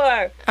ahead.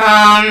 Sure.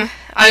 I'm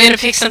gonna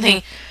pick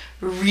something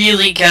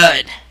really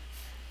good.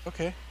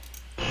 Okay.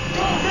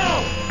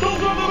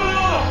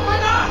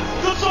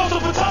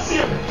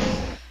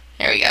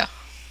 There we go.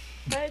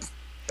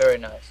 Very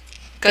nice.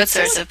 Good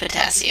source of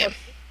potassium.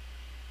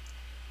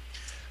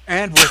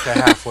 And with the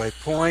halfway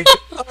point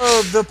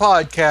of the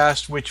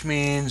podcast, which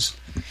means,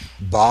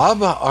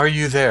 Bob, are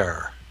you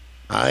there?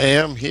 I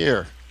am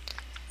here.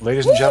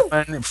 Ladies and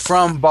gentlemen,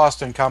 from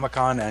Boston Comic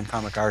Con and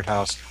Comic Art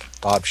House,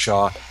 Bob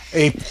Shaw.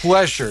 A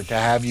pleasure to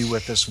have you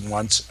with us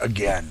once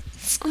again.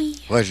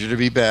 Pleasure to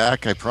be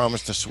back. I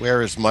promise to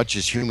swear as much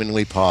as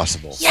humanly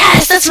possible.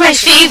 Yes, that's my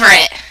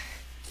favorite.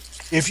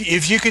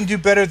 If you can do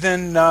better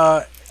than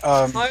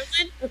Harlan?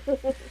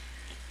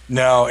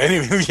 no,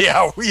 anyway,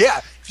 yeah.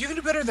 If you can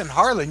do better than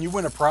Harlan, you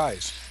win a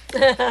prize.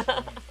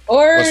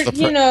 Or, What's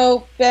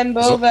the Ben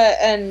Bova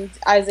and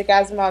Isaac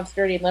Asimov's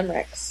Dirty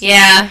Limericks.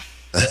 Yeah.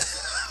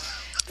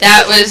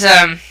 That was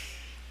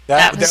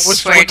That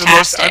was one of the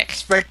most fantastic.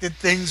 unexpected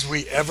things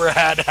we ever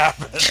had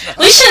happen.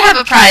 We should have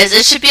a prize.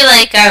 It should be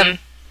like our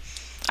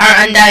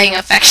undying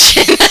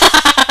affection.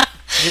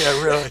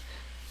 Yeah, really.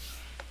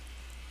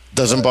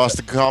 Doesn't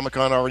Boston Comic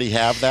Con already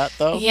have that,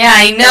 though? Yeah,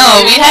 I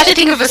know. We'd have to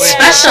think of a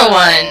special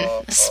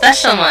one. A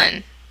special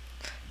one.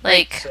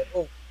 Like,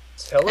 So,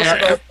 tell us I don't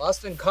know. about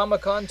Boston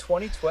Comic Con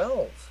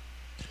 2012.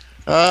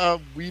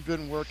 We've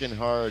been working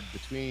hard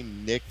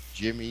between Nick,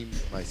 Jimmy,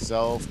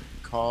 myself,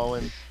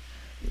 Colin.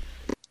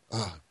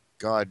 Oh,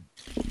 God.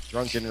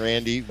 Drunken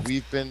Randy.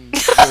 We've been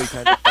really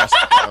kind of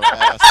busting our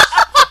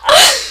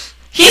ass.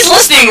 he's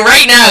listening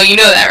right now. You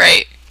know that,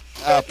 right?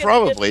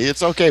 Probably.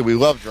 It's okay. We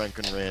love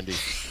Drunken Randy.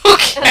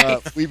 Okay.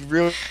 We've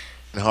really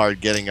been hard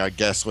getting our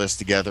guest list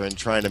together and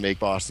trying to make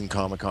Boston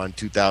Comic Con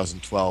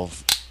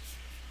 2012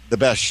 the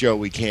best show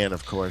we can,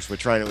 of course. We're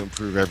trying to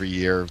improve every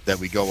year that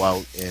we go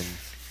out and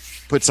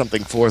put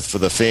something forth for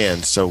the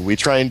fans. So we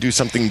try and do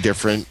something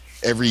different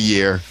every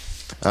year.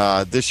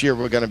 This year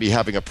we're going to be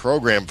having a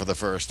program for the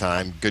first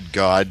time, good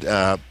God,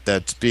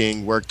 that's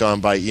being worked on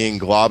by Ian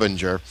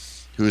Globinger.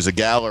 who is a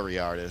gallery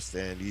artist,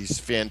 and he's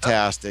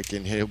fantastic,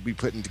 and he'll be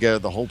putting together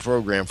the whole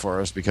program for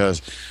us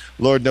because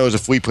Lord knows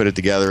if we put it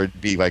together, it'd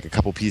be like a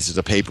couple pieces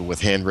of paper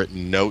with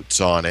handwritten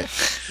notes on it.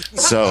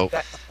 So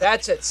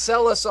that's it.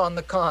 Sell us on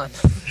the con.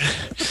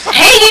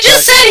 Hey, he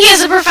just said he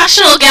is a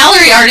professional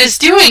gallery artist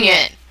doing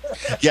it.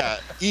 Yeah,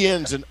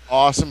 Ian's an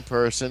awesome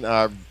person.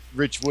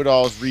 Rich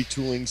Woodall's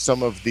retooling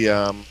some of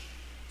the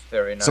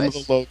Very nice. some of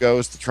the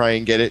logos to try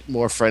and get it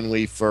more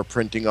friendly for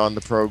printing on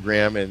the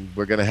program, and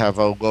we're going to have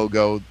a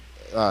logo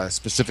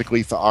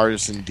specifically for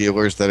artists and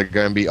dealers that are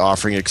going to be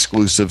offering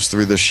exclusives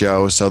through the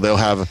show. So they'll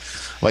have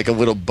like a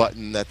little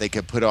button that they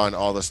can put on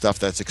all the stuff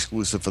that's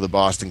exclusive for the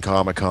Boston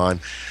Comic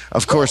Con.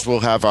 Of course, we'll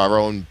have our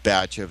own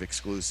batch of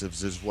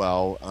exclusives as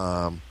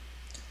well.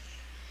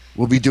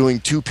 We'll be doing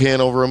 2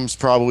 panel rooms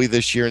probably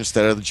this year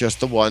instead of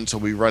just the one, so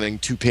we'll be running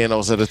 2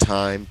 panels at a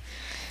time.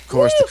 Of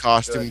course, the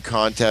costume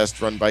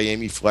contest run by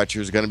Amy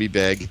Fletcher is going to be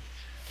big.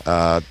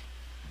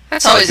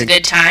 That's always a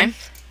good time.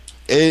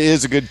 It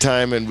is a good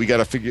time, and we got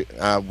to figure.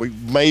 We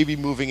may be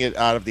moving it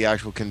out of the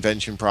actual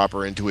convention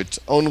proper into its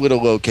own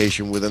little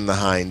location within the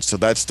Heinz, so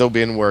that's still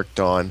being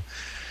worked on.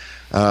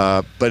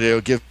 But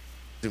it'll give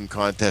the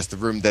contest the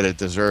room that it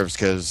deserves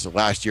because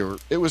last year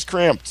it was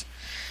cramped.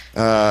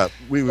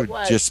 We were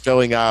just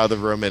spilling out of the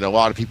room, and a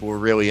lot of people were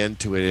really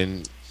into it.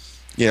 And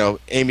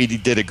Amy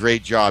did a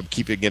great job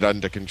keeping it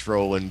under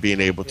control and being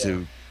able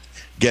to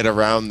get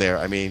around there.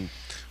 I mean,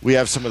 we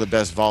have some of the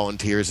best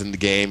volunteers in the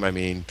game. I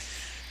mean,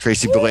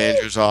 Tracy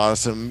Belanger's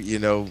awesome.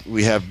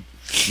 We have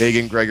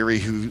Megan Gregory,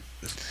 who,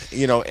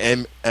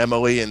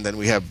 Emily, and then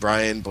we have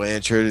Brian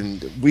Blanchard,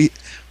 and we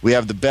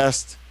have the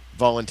best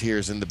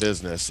volunteers in the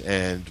business,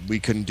 and we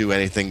couldn't do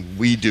anything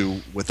we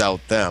do without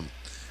them.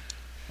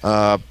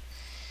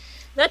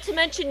 Not to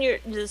mention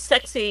the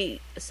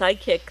sexy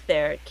sidekick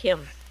there,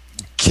 Kim.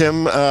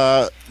 Kim,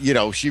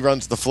 she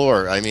runs the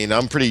floor. I mean,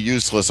 I'm pretty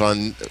useless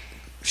on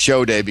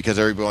show day because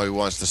everybody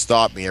wants to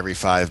stop me every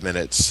 5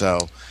 minutes.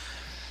 So,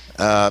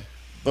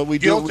 but we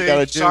do what we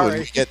got to do, and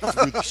we get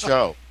through the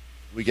show.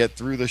 We get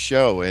through the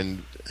show,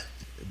 and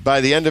by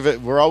the end of it,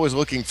 we're always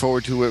looking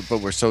forward to it, but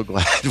we're so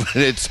glad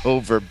when it's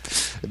over.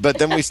 But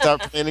then we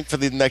start planning for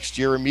the next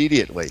year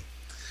immediately.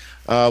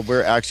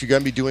 We're actually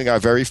going to be doing our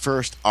very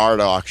first art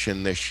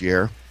auction this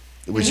year,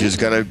 which is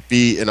going to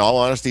be, in all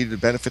honesty, to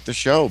benefit the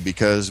show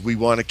because we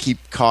want to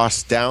keep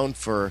costs down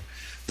for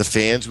the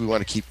fans. We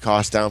want to keep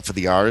costs down for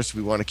the artists.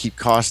 We want to keep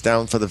costs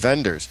down for the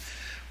vendors.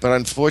 But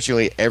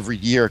unfortunately, every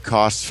year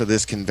costs for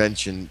this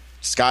convention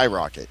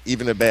skyrocket.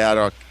 Even in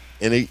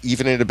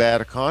a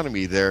bad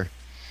economy, they're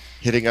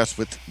hitting us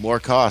with more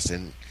costs.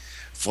 And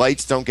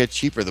flights don't get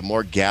cheaper. The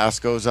more gas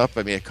goes up,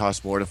 I mean, it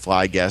costs more to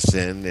fly guests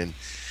in and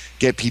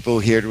get people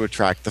here to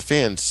attract the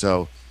fans.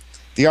 So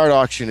the art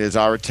auction is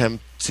our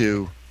attempt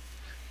to,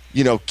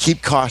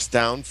 keep costs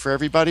down for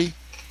everybody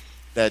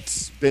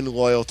that's been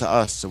loyal to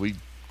us. So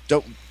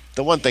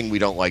the one thing we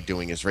don't like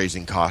doing is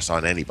raising costs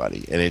on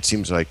anybody. And it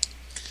seems like,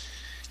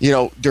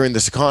 during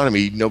this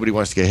economy, nobody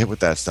wants to get hit with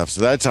that stuff.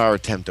 So that's our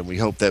attempt, and we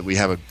hope that we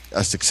have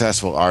a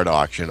successful art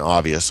auction,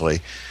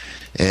 obviously,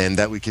 and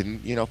that we can,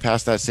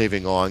 pass that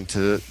saving along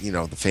to,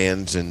 the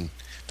fans and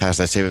pass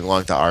that saving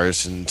along to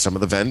artists and some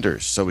of the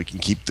vendors so we can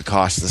keep the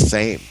costs the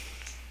same.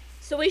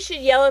 So we should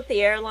yell at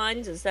the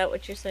airlines? Is that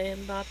what you're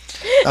saying, Bob?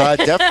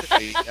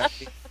 Definitely.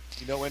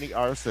 Any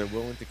artists that are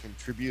willing to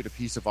contribute a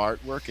piece of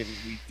artwork, and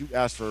we do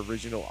ask for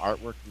original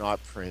artwork,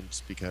 not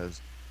prints, because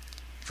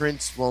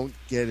prints won't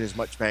get as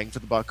much bang for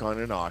the buck on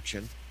an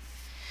auction.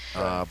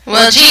 Well,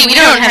 gee, we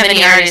don't have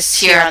any artists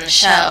here on the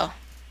show.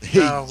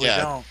 No, we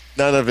don't.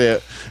 None of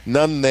it.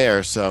 None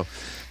there, so...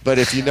 But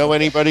if you know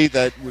anybody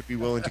that would be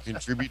willing to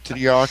contribute to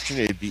the auction,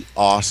 it'd be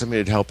awesome.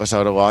 It'd help us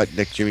out a lot.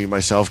 Nick, Jimmy,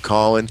 myself,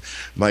 Colin,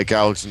 Mike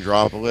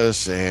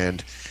Alexandropoulos,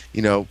 and,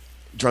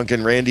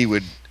 Drunken Randy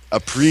would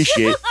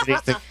appreciate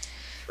anything.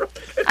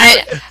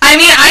 I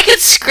mean, I could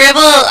scribble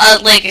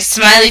a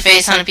smiley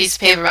face on a piece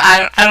of paper, but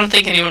I don't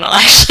think anyone will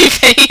actually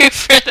pay you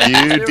for that.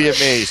 You'd be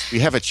amazed. We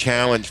have a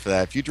challenge for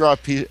that. If you draw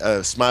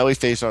a smiley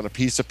face on a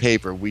piece of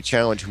paper, we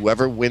challenge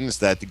whoever wins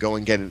that to go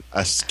and get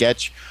a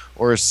sketch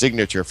or a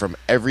signature from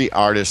every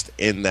artist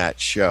in that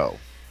show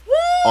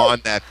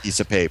on that piece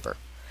of paper.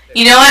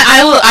 You know what?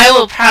 I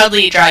will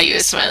proudly draw you a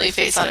smiley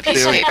face on a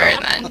piece of paper,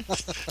 and then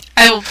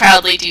I will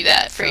proudly do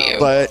that for you.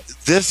 But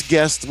this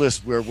guest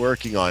list we're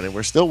working on, and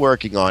we're still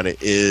working on it,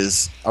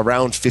 is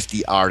around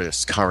 50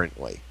 artists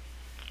currently.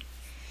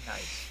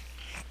 Nice.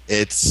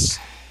 It's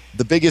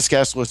the biggest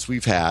guest list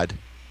we've had.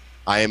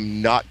 I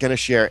am not going to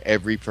share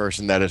every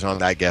person that is on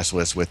that guest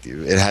list with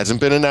you. It hasn't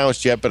been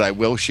announced yet, but I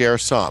will share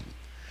some.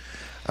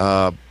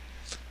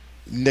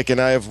 Nick and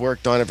I have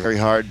worked on it very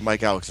hard.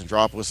 Mike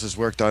Alexandropoulos has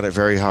worked on it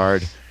very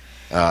hard.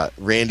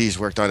 Randy's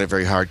worked on it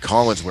very hard.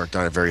 Colin's worked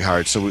on it very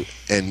hard.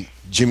 And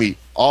Jimmy,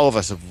 all of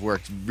us have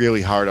worked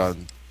really hard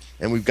on,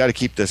 and we've got to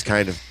keep this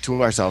kind of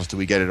to ourselves till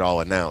we get it all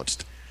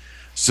announced.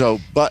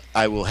 But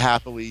I will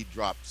happily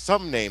drop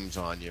some names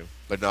on you,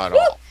 but not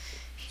all.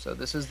 So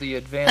this is the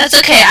advanced.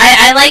 That's okay.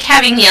 I like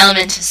having the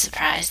element of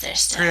surprise there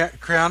still.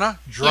 Kriana,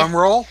 drum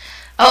roll.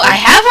 Oh, I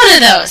have one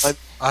of those.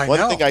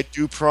 One thing I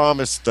do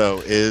promise, though,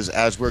 is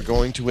as we're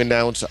going to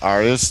announce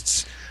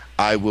artists,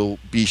 I will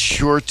be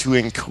sure to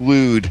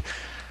include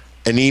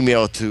an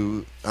email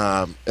to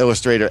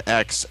Illustrator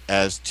X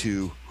as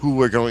to who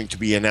we're going to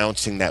be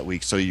announcing that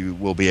week, so you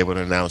will be able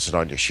to announce it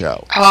on your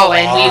show. Oh,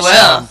 and we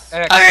will.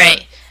 Excellent. All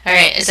right.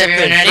 Is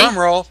everyone ready? Drum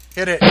roll.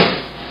 Hit it.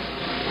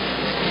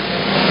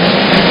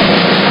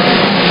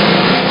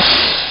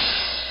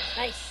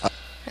 Nice.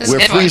 We're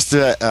pleased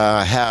to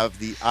have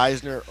the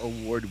Eisner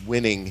Award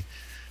winning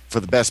for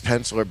the best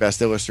pencil or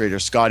best illustrator,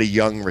 Scotty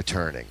Young,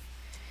 returning.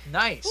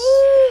 Nice.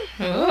 Ooh.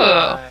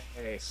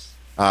 Nice.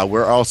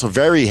 We're also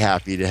very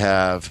happy to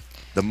have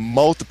the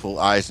multiple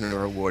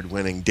Eisner Award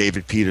winning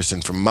David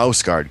Peterson from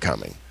Mouse Guard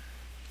coming.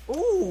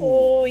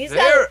 Ooh, he's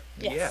There.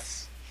 got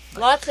Yes.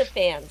 lots of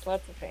fans.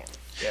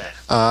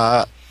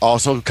 Yes.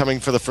 Also coming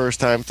for the first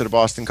time to the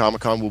Boston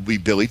Comic Con will be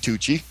Billy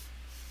Tucci.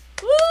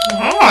 Woo!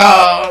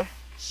 Oh.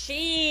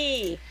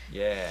 She.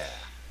 Yeah.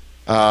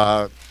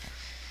 Let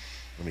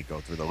me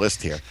go through the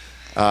list here.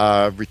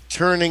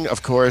 Returning,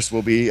 of course,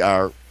 will be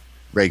our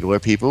regular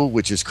people,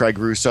 which is Craig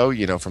Russo,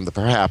 from the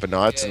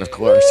Perhapanauts, and of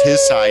course his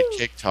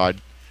sidekick, Todd.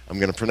 I'm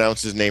going to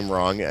pronounce his name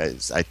wrong.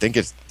 I think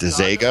it's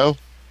DeZago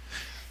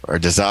or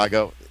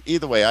DeZago.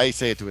 Either way, I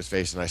say it to his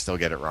face and I still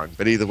get it wrong.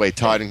 But either way,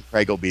 Todd and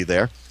Craig will be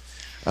there.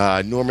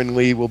 Norman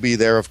Lee will be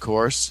there, of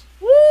course.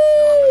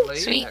 Woo!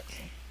 Sweet.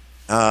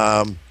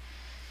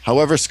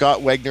 However, Scott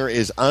Wegner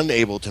is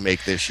unable to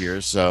make this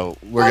year, so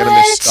we're going to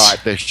miss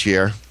Scott this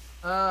year.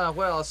 Well,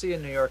 I'll see you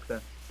in New York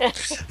then.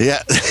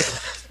 Yeah.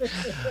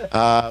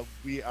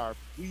 We are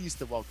pleased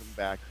to welcome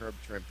back Herb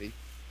Trimpe.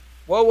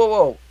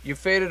 Whoa. You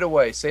faded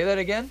away. Say that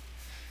again?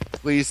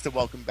 Pleased to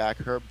welcome back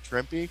Herb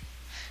Trimpe.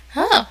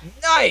 Oh.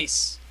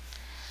 Nice.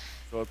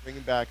 So we're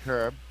bringing back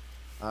Herb.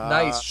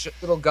 Nice.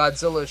 Little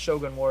Godzilla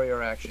Shogun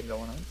Warrior action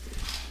going on.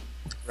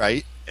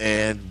 Right.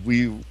 And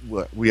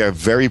we are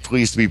very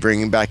pleased to be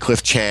bringing back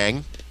Cliff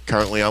Chang,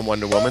 currently on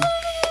Wonder Woman.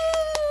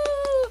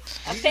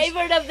 A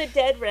favorite of the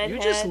dead redhead.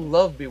 You just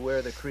love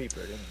Beware the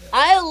Creeper, didn't you?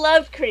 I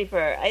loved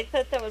Creeper. I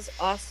thought that was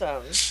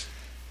awesome.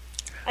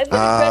 I would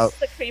have dressed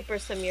the Creeper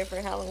some year for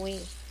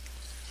Halloween.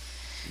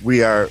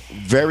 We are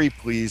very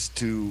pleased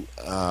to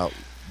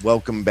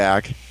welcome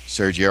back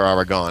Sergio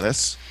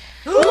Aragonis.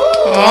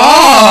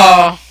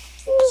 Oh.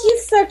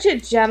 He's such a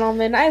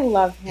gentleman. I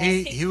love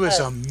him. He was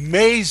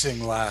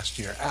amazing last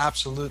year.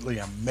 Absolutely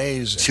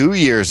amazing. 2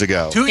 years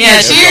ago. 2 Yeah,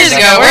 years 2 years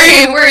ago.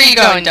 Where are you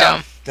going,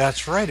 Dom?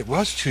 That's right. It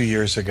was 2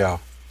 years ago.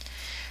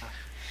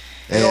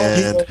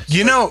 And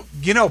You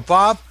know,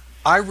 Bob,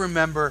 I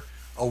remember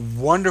a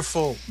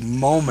wonderful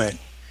moment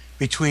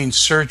between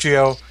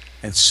Sergio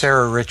and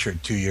Sarah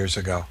Richard 2 years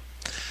ago.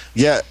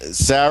 yeah,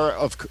 Sarah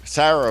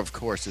of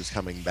course is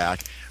coming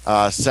back.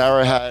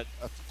 Sarah had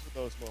a few of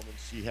those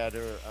moments. She had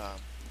her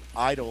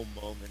idol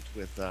moment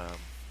with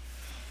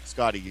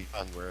Scotty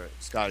Young, where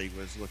Scotty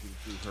was looking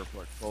through her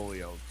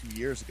portfolio 2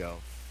 years ago.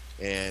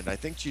 And I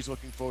think she's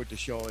looking forward to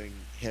showing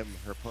him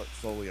her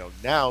portfolio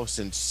now,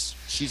 since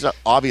she's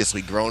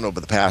obviously grown over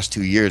the past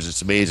 2 years.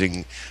 It's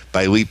amazing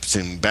by leaps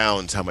and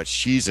bounds how much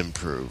she's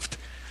improved.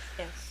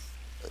 Yes.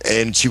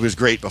 And she was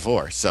great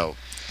before. So,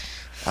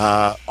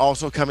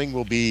 also coming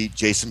will be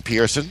Jason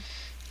Pearson.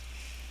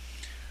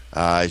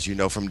 As you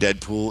know from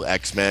Deadpool,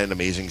 X-Men,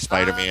 Amazing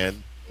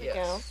Spider-Man. There you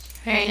go.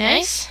 Very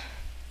nice.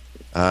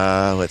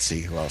 Let's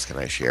see, who else can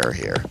I share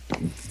here?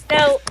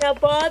 Now,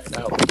 Bob,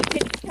 can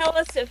you tell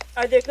us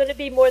are there going to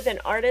be more than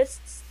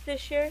artists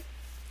this year?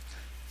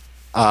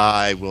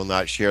 I will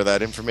not share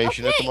that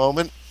information at the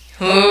moment.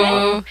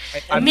 Ooh.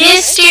 I'm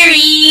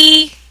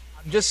Mystery.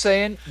 just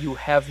saying, you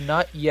have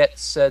not yet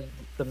said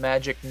the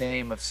magic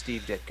name of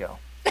Steve Ditko.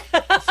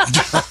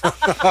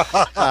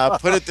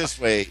 Put it this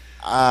way,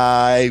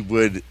 I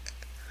would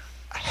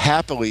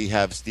happily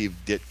have Steve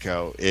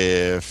Ditko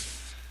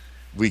if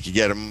we could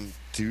get him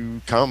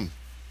to come.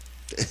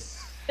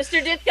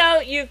 Mr.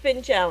 Ditko, you've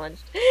been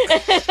challenged.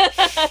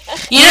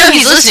 You know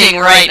he's listening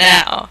right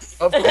now.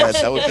 Of Yeah,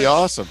 course. that would be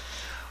awesome.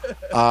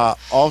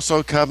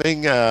 Also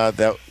coming,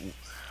 let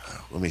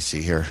me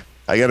see here.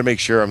 I got to make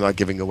sure I'm not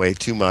giving away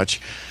too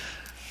much.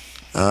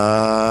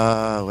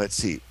 Let's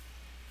see.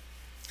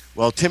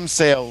 Well, Tim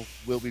Sale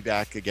will be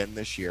back again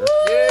this year.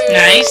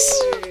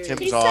 Nice. Tim's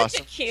He's such a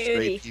awesome. cutie.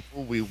 Great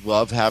people. We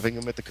love having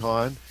him at the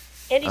con.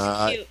 And he's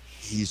cute.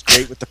 He's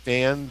great with the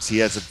fans. He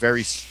has a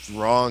very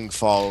strong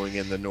following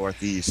in the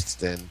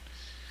Northeast, and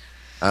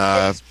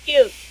He's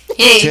cute.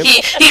 He Tim-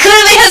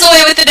 clearly has a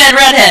way with the dead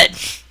redhead.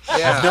 I've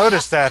Yeah,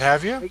 noticed that,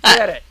 have you? we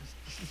get it.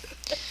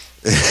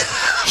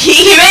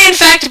 He may in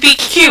fact be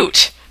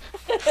cute.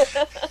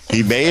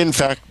 he may, in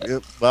fact.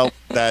 Well,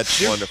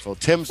 that's wonderful.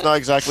 Tim's not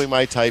exactly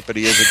my type, but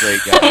he is a great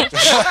guy.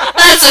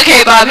 That's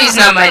okay, Bob. He's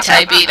not my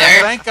type either.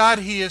 Thank God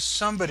he is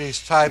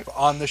somebody's type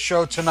on the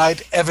show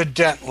tonight,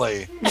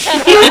 evidently.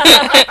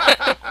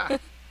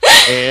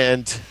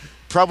 And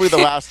probably the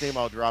last name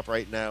I'll drop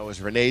right now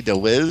is Renee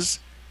DeLiz.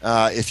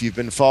 If you've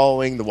been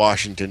following the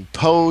Washington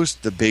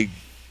Post, the big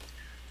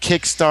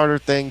Kickstarter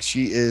thing,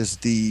 she is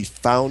the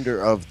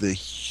founder of the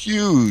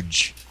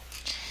huge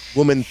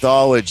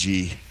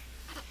Womanthology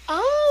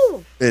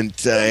And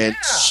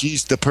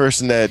she's the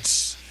person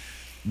that's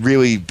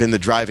really been the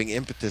driving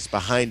impetus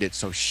behind it.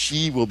 So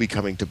she will be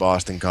coming to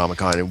Boston Comic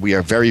Con, and we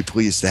are very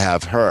pleased to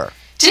have her.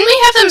 Didn't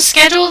we have them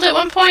scheduled at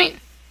one point?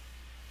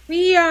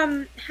 We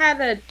had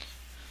a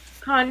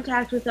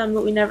contact with them,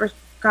 but we never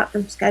got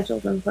them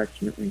scheduled,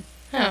 unfortunately.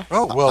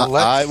 Oh, well,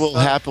 I will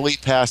happily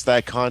pass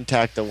that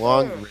contact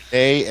along.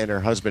 Renee and her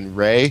husband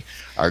Ray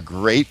are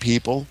great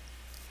people,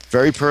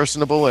 very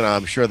personable, and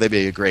I'm sure they'd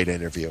be a great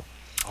interview.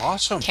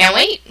 Awesome. Can't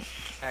wait.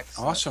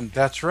 Excellent. Awesome.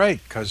 That's right,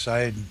 because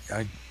that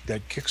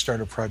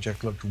Kickstarter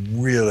project looked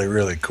really,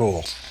 really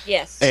cool.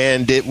 Yes.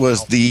 And it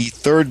was the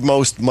third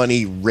most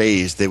money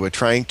raised. They were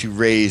trying to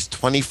raise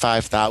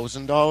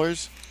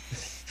 $25,000.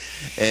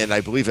 And I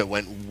believe it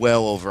went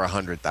well over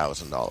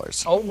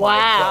 $100,000. Oh,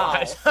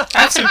 Wow.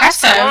 That's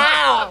impressive.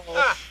 Wow.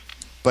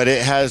 But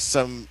it has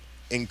some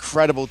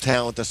incredible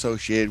talent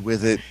associated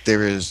with it.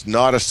 There is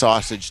not a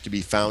sausage to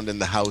be found in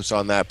the house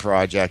on that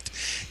project.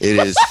 It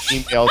is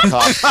female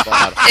top to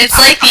bottom. It's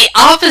like the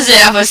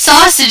opposite of a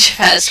sausage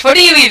fest. What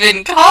do you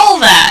even call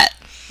that?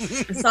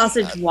 A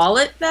sausage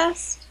wallet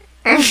vest?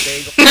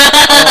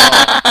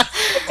 The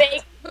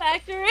Bacon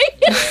Factory.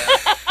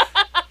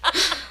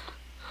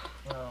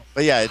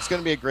 But yeah, it's going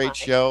to be a great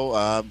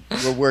show.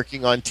 We're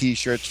working on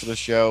T-shirts for the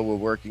show. We're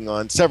working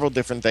on several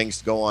different things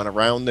to go on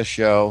around the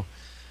show.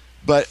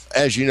 But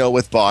as you know,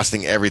 with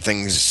Boston,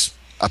 everything's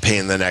a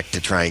pain in the neck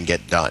to try and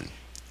get done.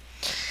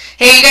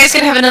 Hey, you guys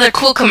gonna have another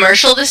cool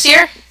commercial this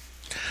year?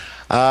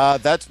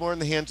 That's more in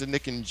the hands of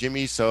Nick and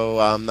Jimmy, so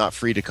I'm not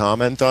free to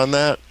comment on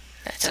that.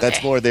 That's okay.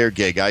 That's more their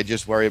gig. I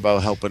just worry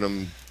about helping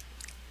them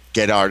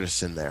get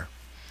artists in there.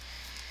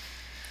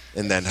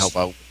 And then help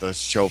out with the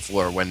show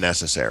floor when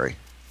necessary.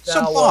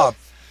 So, Bob,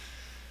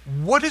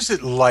 what is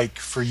it like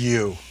for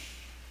you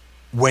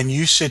when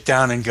you sit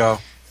down and go,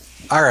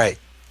 all right,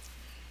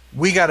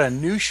 we got a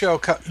new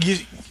show.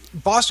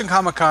 Boston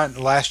Comic Con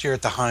last year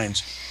at the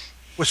Heinz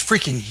was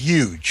freaking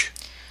huge.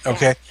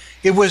 Okay?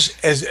 It was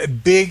as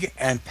big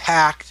and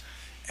packed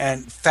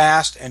and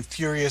fast and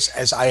furious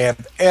as I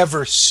have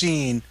ever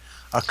seen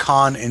a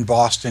con in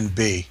Boston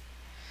be.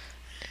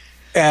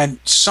 And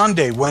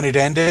Sunday, when it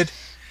ended,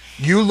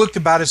 you looked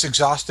about as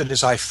exhausted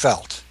as I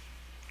felt.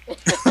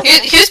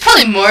 He was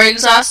probably more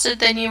exhausted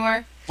than you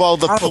were. Well,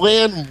 the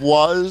plan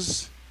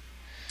was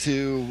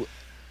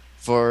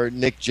for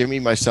Nick, Jimmy,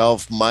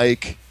 myself,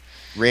 Mike,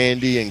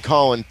 Randy, and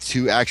Colin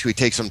to actually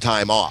take some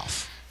time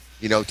off.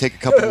 You know, take a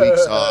couple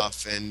weeks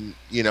off and,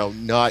 you know,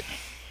 not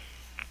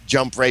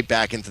jump right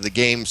back into the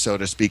game, so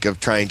to speak, of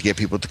trying to get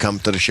people to come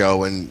to the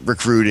show and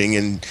recruiting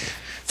and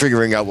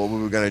figuring out what we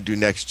were going to do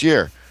next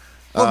year.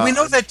 Well, we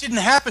know that didn't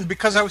happen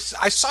because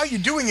I saw you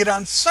doing it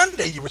on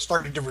Sunday. You were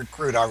starting to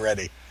recruit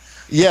already.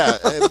 Yeah.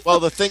 Well,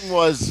 the thing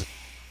was,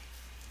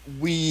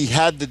 we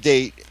had the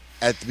date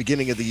at the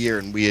beginning of the year,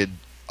 and we had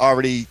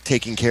already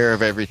taken care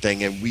of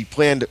everything, and we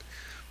planned.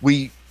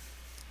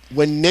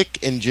 When Nick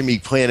and Jimmy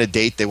plan a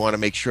date, they want to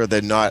make sure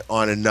they're not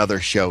on another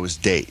show's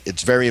date.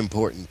 It's very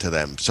important to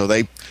them. So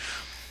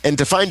and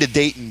to find a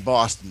date in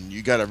Boston,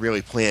 you got to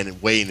really plan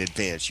it way in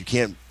advance. You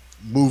can't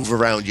move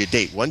around your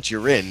date. Once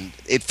you're in,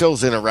 it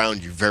fills in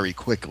around you very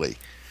quickly.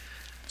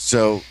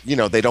 So, you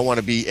know, they don't want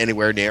to be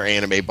anywhere near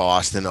Anime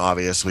Boston,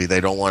 obviously. They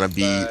don't want to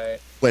be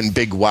when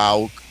Big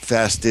Wow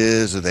Fest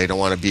is, or they don't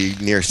want to be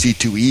near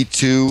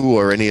C2E2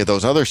 or any of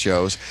those other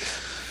shows.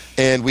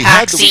 And we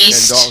had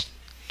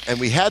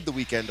the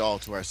weekend all,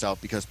 to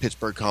ourselves because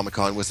Pittsburgh Comic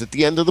Con was at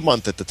the end of the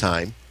month at the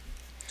time.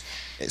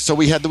 So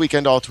we had the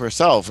weekend all to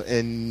ourselves,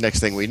 and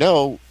next thing we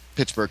know,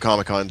 Pittsburgh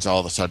Comic Con's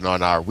all of a sudden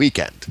on our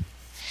weekend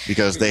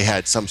because they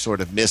had some sort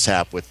of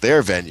mishap with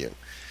their venue.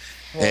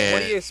 Well,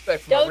 what do you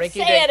expect from a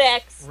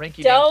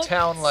rinky-dink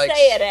town like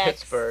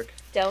Pittsburgh?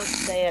 Don't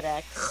say it,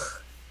 X.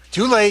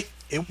 Too late.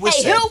 It was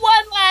Hey, said. who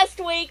won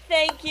last week?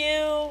 Thank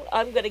you.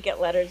 I'm going to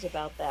get letters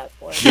about that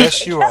for you.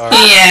 Yes, you are.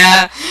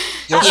 Yeah,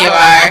 You'll you get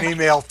are. an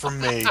email from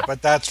me,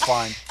 but that's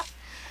fine.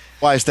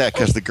 Why is that?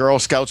 Because the Girl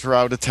Scouts were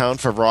out of town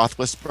for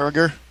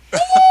Roethlisberger?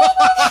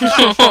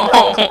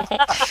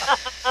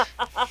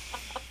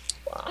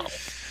 Wow.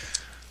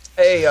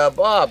 Hey,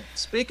 Bob,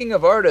 speaking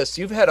of artists,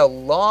 you've had a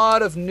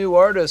lot of new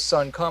artists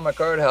on Comic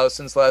Art House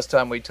since last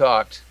time we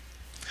talked.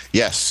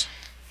 Yes.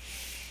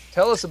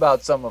 Tell us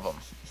about some of them.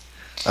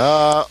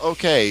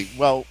 Okay,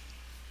 well,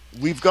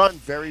 we've gone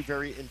very,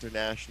 very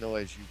international,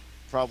 as you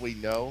probably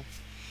know.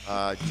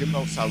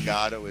 Jimbo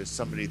Salgado is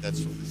somebody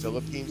that's from the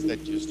Philippines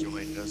that just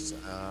joined us.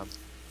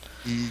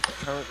 He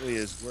currently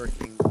is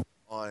working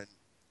on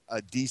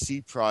a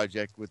DC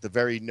project with a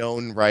very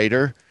known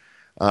writer.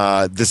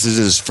 This is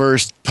his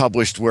first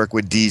published work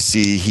with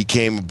DC. He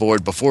came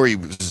aboard before he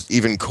was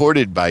even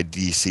courted by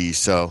DC,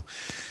 so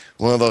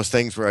one of those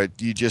things where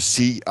you just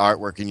see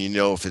artwork and you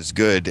know if it's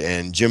good,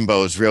 and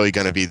Jimbo is really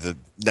going to be the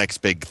next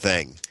big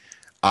thing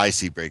I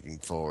see breaking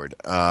forward.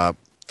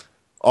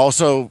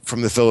 Also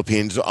from the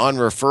Philippines, on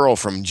referral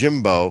from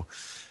Jimbo,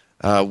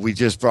 we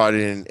just brought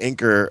in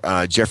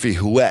inker Jeffrey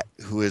Huet,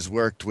 who has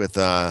worked with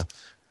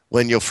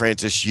Leniel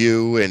Francis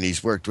Yu, and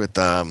he's worked with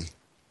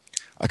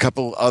a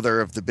couple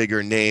other of the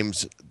bigger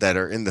names that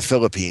are in the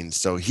Philippines.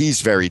 So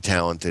he's very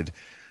talented.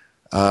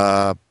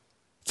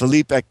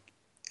 Felipe,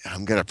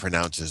 I'm going to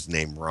pronounce his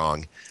name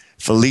wrong.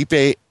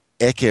 Felipe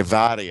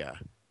Echevarria.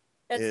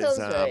 That sounds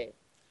right.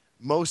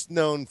 Most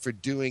known for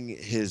doing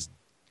he's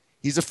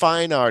a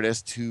fine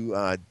artist who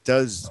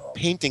does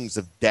paintings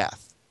of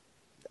death.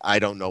 I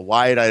don't know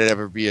why I'd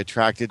ever be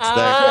attracted to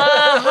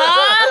that.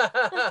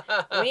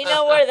 We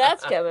know where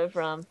that's coming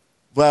from.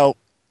 Well,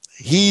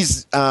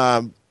 he's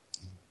been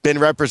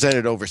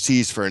represented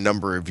overseas for a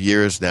number of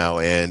years now,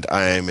 and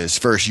I am his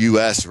first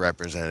U.S.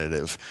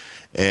 representative.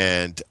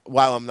 And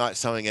while I'm not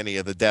selling any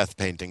of the death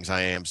paintings,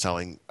 I am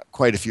selling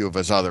quite a few of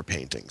his other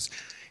paintings.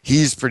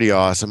 He's pretty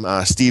awesome.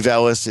 Steve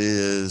Ellis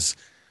is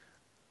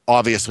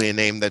obviously a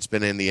name that's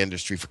been in the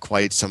industry for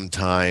quite some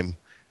time.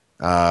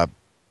 I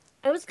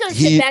was going to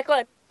say back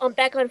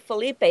on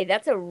Felipe.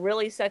 That's a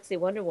really sexy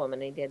Wonder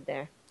Woman he did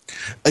there.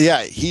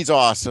 Yeah, he's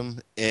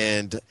awesome,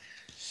 and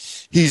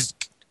he's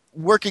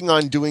working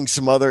on doing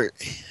some other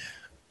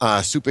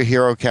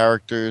superhero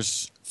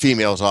characters,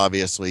 females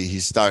obviously.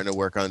 He's starting to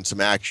work on some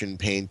action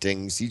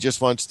paintings. He just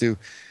wants to,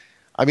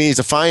 he's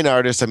a fine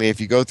artist. If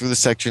you go through the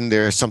section,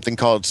 there's something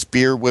called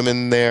Spear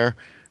Women there.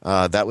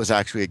 That was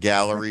actually a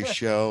gallery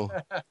show.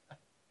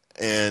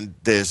 And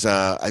there's,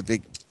 I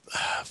think,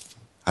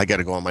 I got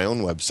to go on my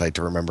own website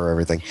to remember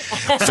everything.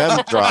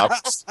 Femme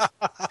Drops.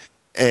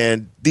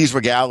 And these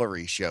were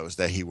gallery shows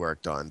that he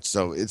worked on.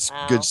 So it's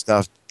good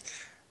stuff.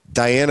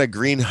 Diana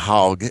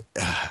Greenhalgh,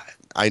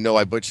 I know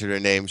I butchered her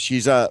name.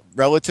 She's a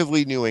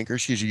relatively new inker.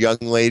 She's a young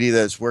lady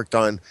that's worked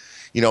on,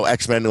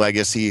 X-Men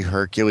Legacy,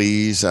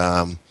 Hercules,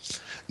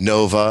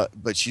 Nova.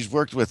 But she's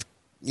worked with,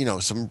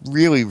 some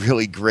really,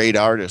 really great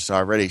artists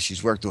already.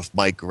 She's worked with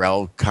Mike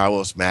Grell,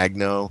 Carlos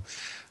Magno,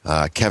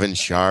 Kevin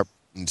Sharp,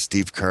 and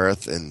Steve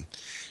Kurth. And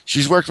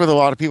she's worked with a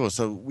lot of people.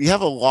 So we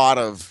have a lot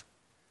of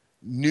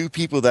new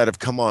people that have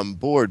come on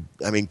board.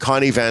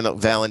 Connie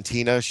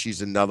Valentina,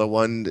 she's another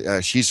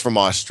one. She's from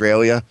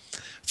Australia.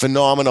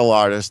 Phenomenal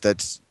artist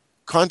that's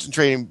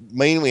concentrating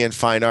mainly in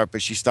fine art,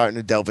 but she's starting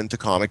to delve into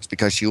comics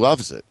because she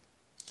loves it.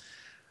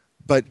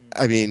 But,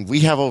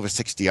 we have over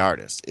 60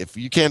 artists. If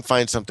you can't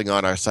find something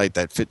on our site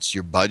that fits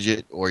your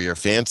budget or your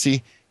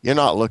fancy, you're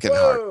not looking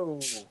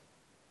hard.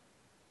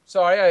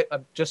 Sorry, I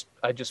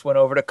just went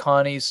over to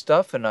Connie's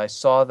stuff and I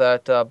saw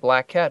that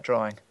Black Cat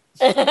drawing.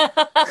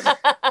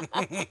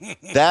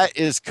 That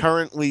is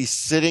currently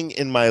sitting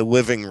in my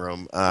living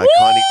room.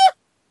 Connie,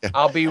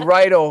 I'll be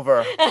right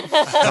over.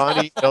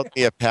 Connie built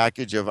me a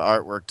package of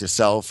artwork to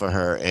sell for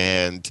her,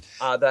 and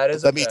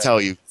let me tell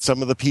you,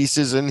 some of the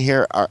pieces in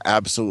here are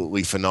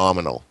absolutely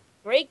phenomenal.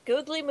 Great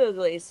googly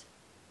mooglies.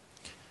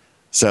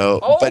 So,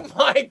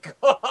 my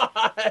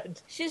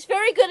God! She's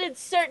very good at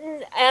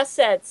certain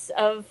assets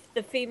of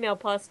the female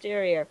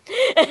posterior.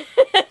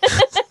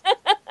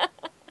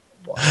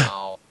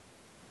 Wow.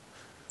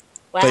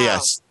 Wow, but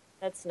yes,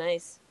 that's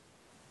nice.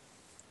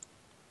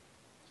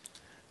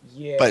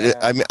 Yeah, but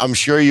I'm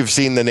sure you've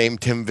seen the name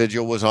Tim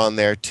Vigil was on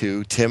there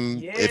too. Tim,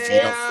 if you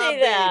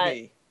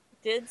don't,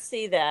 did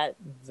see that.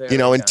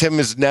 And Tim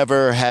has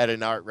never had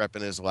an art rep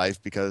in his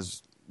life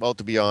because, well,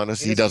 to be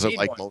honest, he doesn't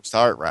like most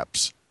art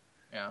reps.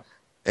 Yeah.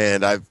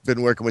 And I've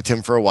been working with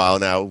Tim for a while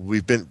now.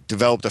 We've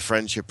developed a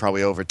friendship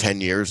probably over 10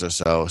 years or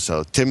so.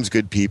 So Tim's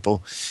good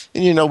people,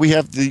 and we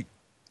have the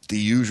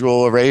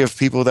usual array of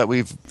people that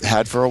we've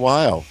had for a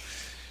while.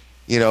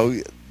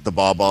 The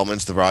Bob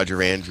Allmans, the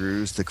Roger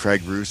Andrews, the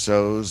Craig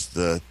Russos,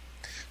 the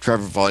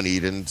Trevor Von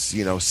Edens,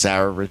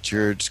 Sarah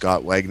Richard,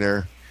 Scott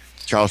Wagner,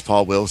 Charles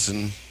Paul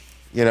Wilson,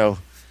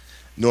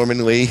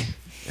 Norman Lee.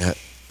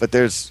 But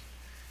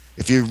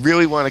if you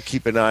really want to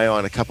keep an eye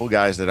on a couple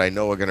guys that I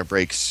know are going to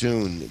break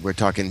soon, we're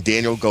talking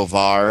Daniel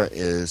Govar.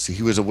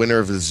 He was a winner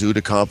of the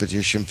Zuda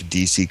competition for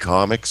DC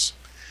Comics.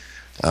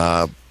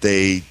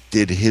 They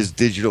did his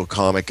digital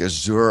comic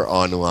Azure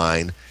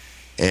Online,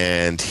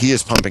 and he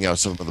is pumping out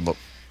some of the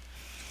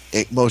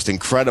most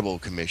incredible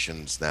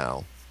commissions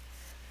now.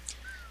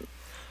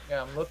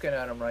 Yeah, I'm looking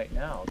at them right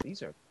now.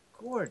 These are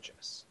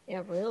gorgeous.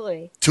 Yeah,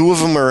 really. 2 of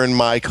them are in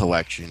my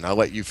collection. I'll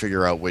let you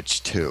figure out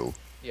which 2.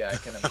 Yeah, I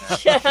can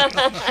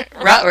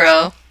imagine.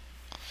 Ruh-roh.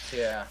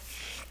 Yeah.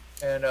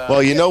 And,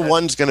 well,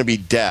 one's going to be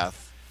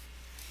Death,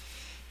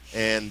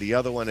 and the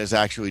other one is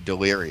actually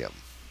Delirium.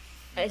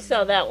 I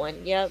saw that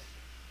one, yep.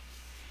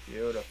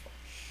 Beautiful.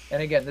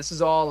 And again, this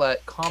is all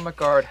at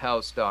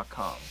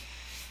comicarthouse.com.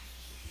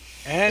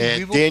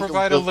 And we will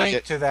provide a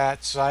link to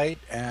that site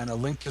and a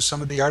link to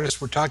some of the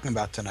artists we're talking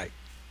about tonight.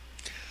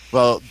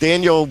 Well,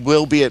 Daniel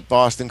will be at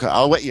Boston.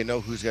 I'll let you know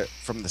who's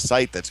from the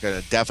site that's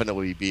going to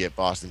definitely be at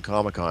Boston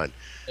Comic Con.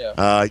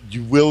 Yeah.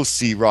 You will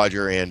see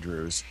Roger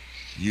Andrews.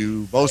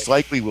 You most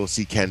likely will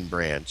see Ken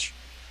Branch.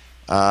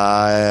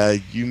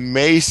 You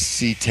may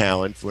see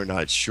Talent. We're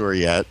not sure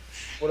yet.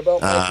 What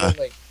about Mike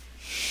Lilly?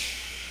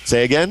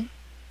 Say again?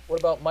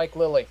 What about Mike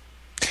Lilly?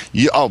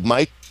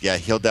 Mike. Yeah,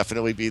 he'll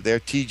definitely be there.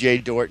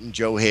 T.J. Dorton,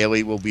 Joe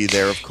Haley will be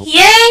there, of course. Yay,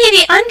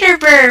 the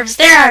Underburbs!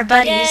 They're our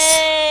buddies.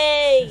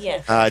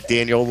 Yay!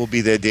 Daniel will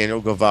be there.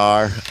 Daniel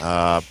Govar.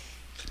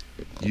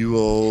 You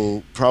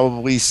will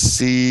probably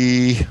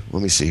see.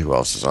 Let me see who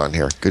else is on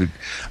here. Good.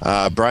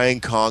 Brian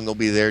Kong will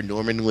be there.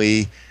 Norman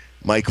Lee,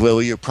 Mike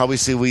Lilly. You'll probably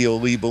see Leo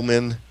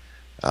Liebelman.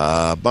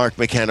 Mark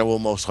McKenna will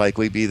most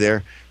likely be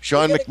there.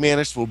 Sean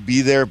McManus will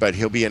be there, but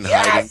he'll be in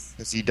hiding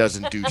because he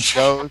doesn't do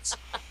shows.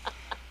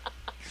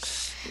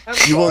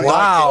 You will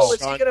Wow. Is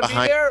he going to be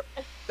there?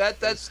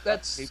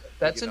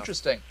 That's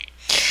interesting.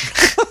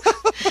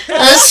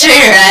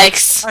 Illustrator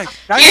X,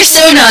 you're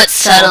so not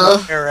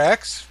subtle.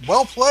 X,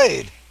 well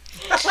played.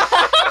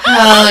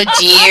 Oh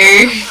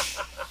dear.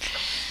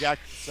 Jack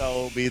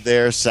Russo will be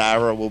there.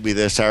 Sarah will be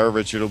there. Sarah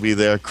Richard will be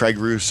there. Craig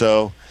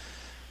Russo.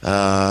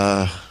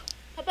 How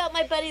about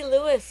my buddy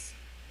Lewis?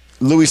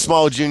 Louis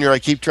Small Jr. I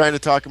keep trying to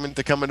talk him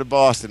into coming to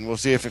Boston. We'll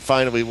see if it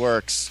finally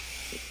works.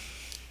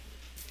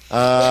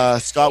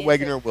 Scott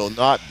Wegner will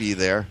not be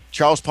there.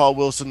 Charles Paul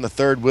Wilson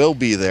III will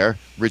be there.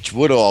 Rich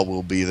Woodall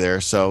will be there.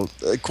 So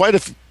quite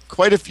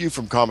a few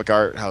from Comic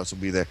Art House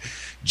will be there.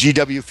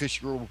 G.W.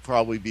 Fisher will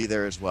probably be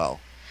there as well.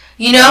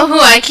 You know who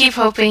I keep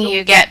hoping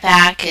you get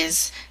back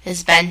is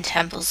Ben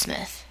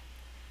Templesmith.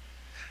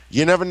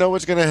 You never know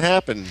what's going to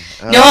happen.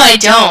 No, I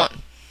don't.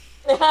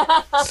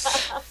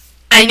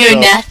 I know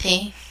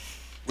nothing.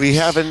 We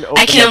haven't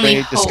opened up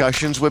any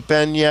discussions with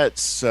Ben yet,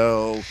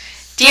 so...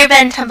 Dear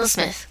Ben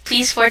Templesmith,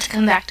 please forward to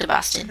come back to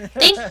Boston.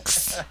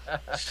 Thanks.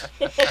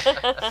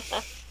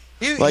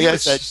 Like I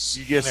said,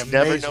 you just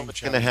never know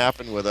what's going to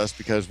happen with us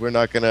because we're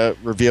not going to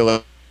reveal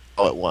it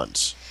all at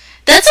once.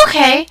 That's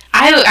okay.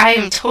 I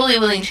am totally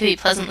willing to be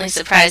pleasantly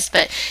surprised,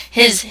 but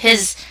his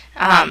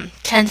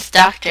 10th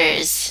Doctor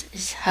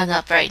is hung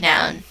up right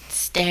now and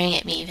staring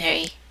at me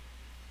very...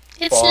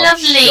 It's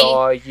lovely.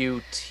 Shaw,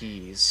 you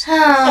tease.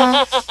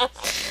 Oh.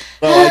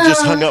 Well, I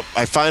just hung up.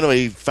 I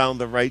finally found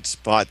the right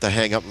spot to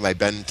hang up my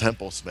Ben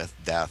Templesmith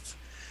death.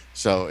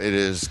 So it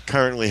is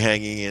currently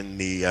hanging in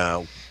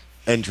the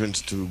entrance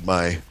to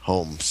my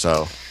home.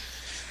 So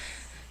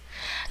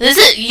This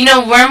is,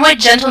 Wormwood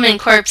Gentleman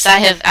Corpse. I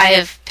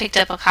have picked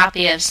up a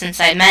copy of since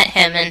I met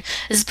him, and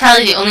this is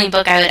probably the only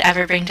book I would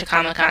ever bring to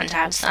Comic-Con to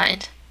have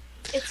signed.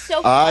 It's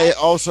so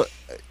fun.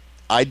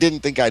 I didn't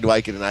think I'd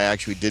like it, and I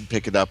actually did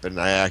pick it up,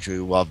 and I actually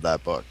loved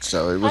that book.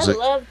 So it was. I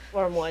love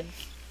Wormwood.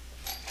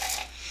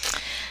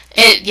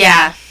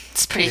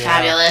 It's pretty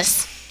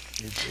fabulous.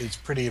 It's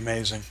pretty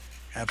amazing,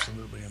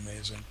 absolutely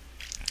amazing.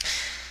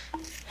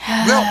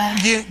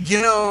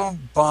 Well,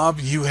 Bob,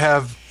 you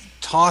have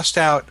tossed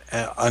out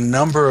a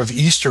number of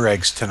Easter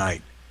eggs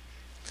tonight.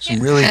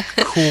 Some really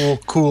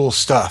cool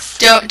stuff.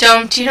 Do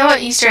you know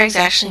what Easter eggs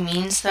actually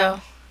means,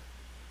 though?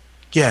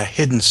 Yeah,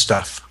 hidden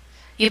stuff.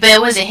 Yeah, but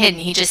it wasn't hidden.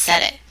 He just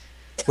said it.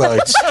 Well,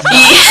 it's you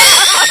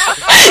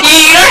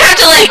don't have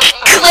to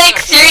click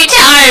 3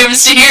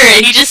 times to hear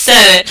it. He just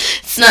said it.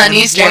 It's not an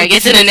Easter egg.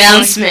 It's an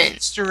announcement.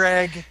 Easter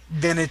egg.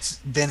 Then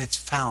it's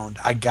found.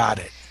 I got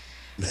it.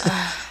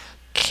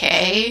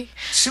 Okay.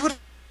 See what I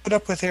put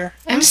up with here?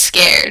 I'm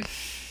scared.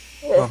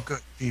 Well, good.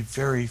 Be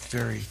very,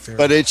 very, very.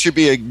 But it should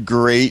be a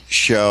great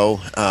show.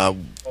 Oh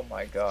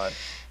my God.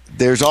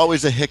 There's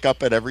always a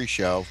hiccup at every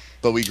show,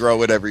 but we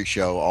grow at every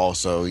show.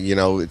 Also,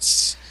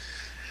 it's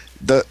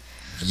the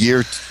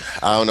year.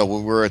 I don't know. When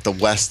we were at the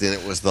Westin,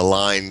 it was the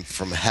line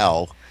from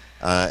hell,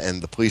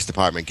 and the police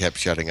department kept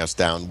shutting us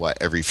down.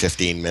 Every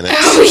 15 minutes?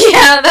 Oh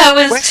yeah, that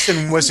was.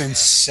 Westin was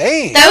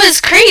insane. That was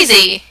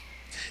crazy.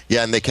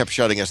 Yeah, and they kept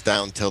shutting us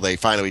down until they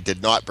finally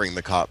did not bring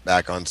the cop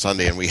back on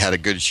Sunday, and we had a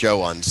good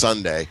show on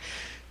Sunday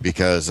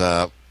because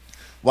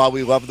while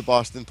we love the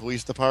Boston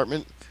Police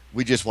Department,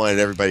 we just wanted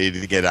everybody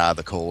to get out of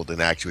the cold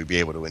and actually be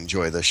able to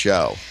enjoy the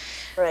show.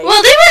 Right.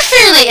 Well, they were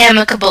fairly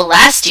amicable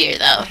last year,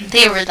 though.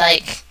 They were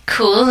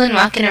cool and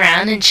walking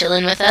around and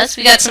chilling with us.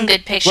 We got some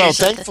good pictures. Well,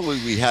 thankfully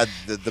we had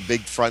the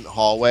big front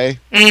hallway.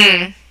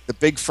 Mm. The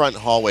big front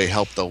hallway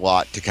helped a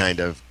lot to kind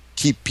of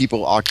keep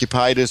people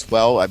occupied as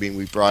well. I mean,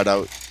 we brought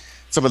out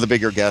some of the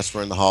bigger guests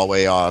were in the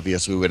hallway,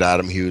 obviously, with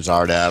Adam Hughes,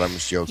 Art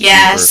Adams, Joe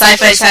Yeah, Kubert,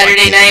 Sci-Fi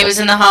Saturday Night was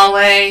in the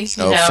hallway.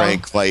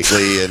 Frank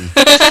Flightley. And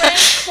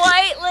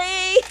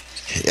Flightley!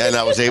 And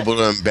I was able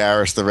to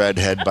embarrass the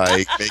redhead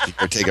by making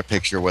her take a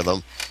picture with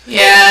him.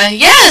 Yeah,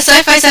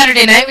 Sci-Fi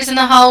Saturday Night was in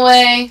the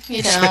hallway,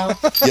 Yep.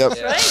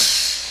 Right.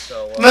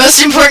 So,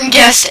 Most important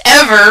guest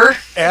ever.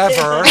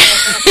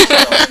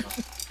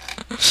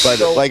 But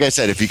like I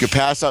said, if you could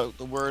pass out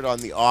the word on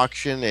the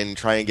auction and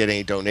try and get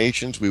any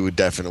donations, we would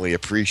definitely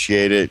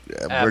appreciate it.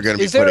 We're going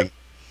to be putting...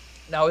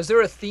 Now, is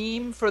there a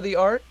theme for the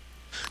art?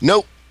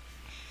 Nope.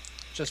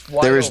 Just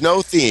wide There is open.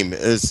 no theme.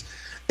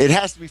 It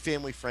has to be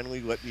family friendly.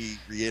 Let me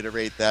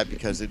reiterate that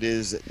because it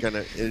is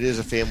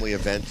a family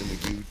event, and we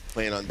do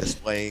plan on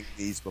displaying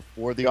these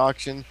before the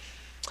auction.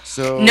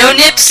 So No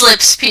nip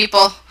slips,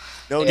 people.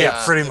 No,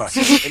 Yeah, pretty much.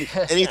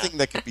 Anything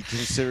that could be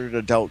considered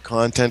adult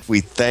content,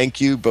 we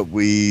thank you, but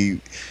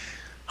we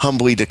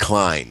humbly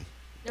decline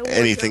No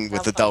anything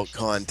with adult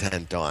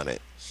content on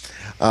it.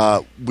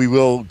 We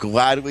will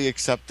gladly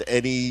accept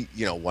any,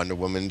 Wonder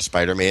Woman,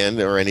 Spider-Man,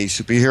 or any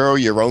superhero,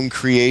 your own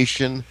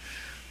creation,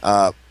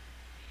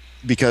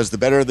 because the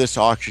better this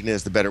auction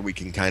is, the better we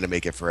can kind of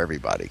make it for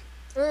everybody.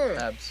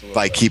 Absolutely.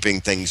 by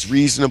keeping things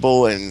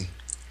reasonable. And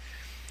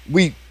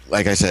we,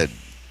 like I said,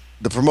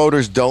 the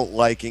promoters don't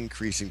like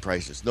increasing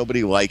prices.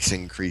 Nobody likes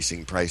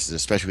increasing prices,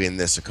 especially in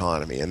this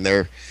economy. And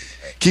they're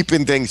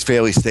keeping things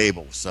fairly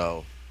stable.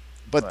 So,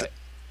 but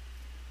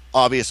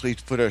obviously,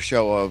 to put a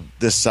show of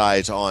this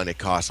size on, it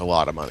costs a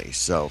lot of money.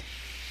 So,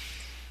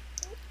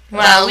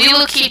 well, we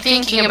will keep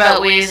thinking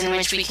about ways in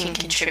which we can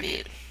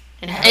contribute.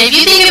 And if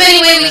you think of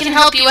any way we can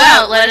help you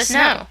out, let us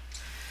know.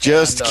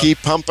 Just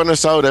keep pumping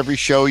us out every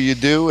show you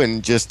do,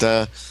 and just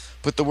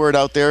put the word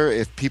out there.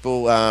 If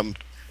people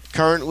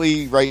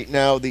currently, right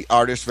now, the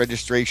artist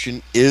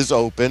registration is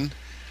open.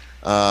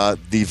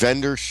 The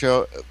vendor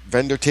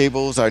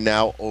tables are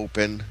now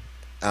open.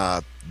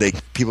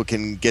 People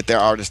can get their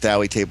Artist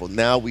Alley table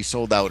now. We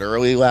sold out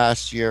early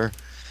last year.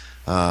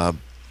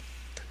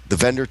 The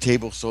vendor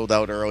table sold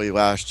out early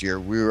last year.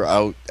 We were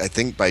out, I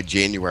think, by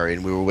January,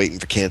 and we were waiting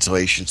for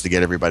cancellations to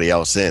get everybody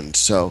else in.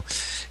 So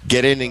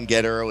get in and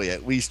get early.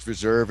 At least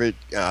reserve it.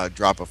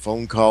 Drop a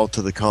phone call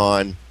to the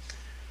con.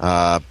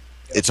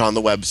 It's on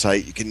the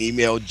website. You can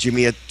email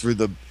Jimmy through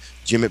the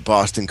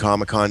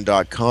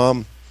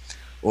jim@bostoncomiccon.com,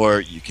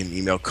 or you can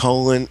email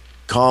Colin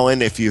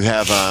if you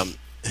have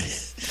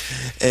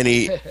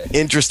any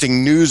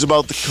interesting news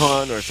about the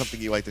con or something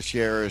you'd like to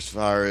share as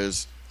far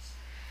as...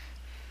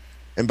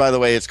 And by the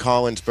way, it's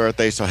Colin's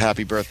birthday, so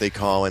happy birthday,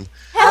 Colin.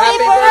 Happy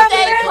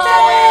birthday,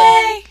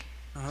 Colin!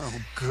 Oh,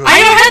 good.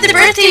 I don't have the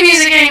birthday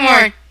music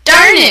anymore.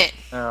 Darn it.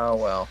 Oh,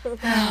 well.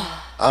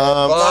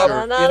 Bob,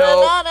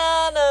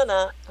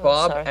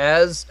 Bob,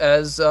 as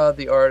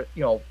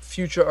the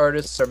future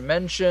artists are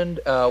mentioned,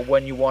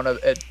 when you want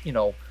to,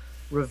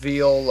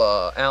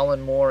 reveal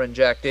Alan Moore and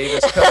Jack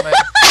Davis coming,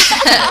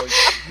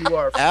 you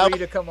are free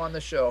to come on the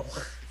show.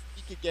 If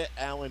you could get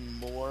Alan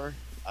Moore,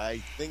 I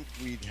think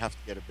we'd have to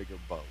get a bigger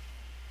boat.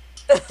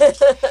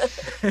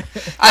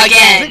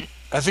 Again.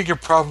 I think you're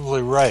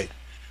probably right.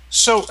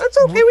 So that's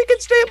okay. We can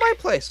stay at my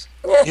place.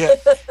 Yeah.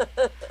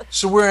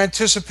 So we're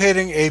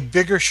anticipating a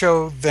bigger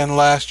show than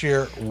last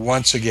year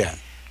once again.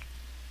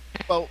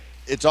 Well,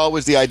 it's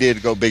always the idea to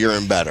go bigger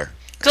and better.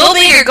 Go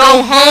big or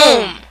go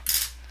home.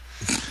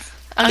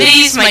 I'm going to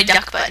use my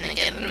duck button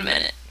again in a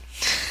minute.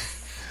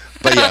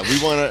 But yeah,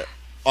 we want to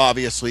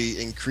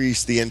obviously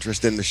increase the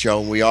interest in the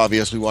show, and we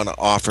obviously want to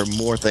offer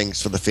more things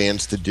for the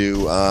fans to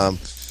do.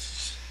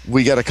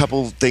 We got a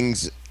couple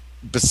things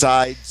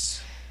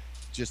besides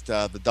just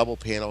the double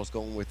panels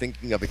going. We're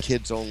thinking of a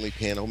kids-only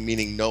panel,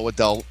 meaning no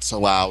adults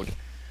allowed.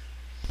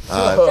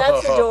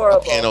 That's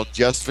adorable. A panel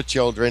just for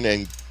children,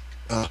 and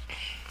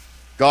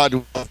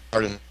God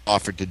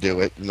offered to do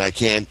it, and I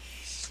can't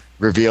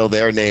reveal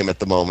their name at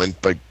the moment,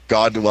 but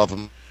God love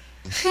them.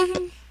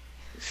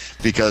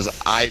 Because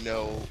I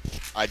know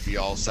I'd be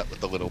all set with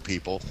the little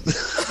people.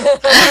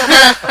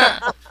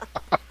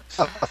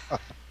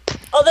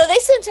 Although they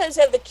sometimes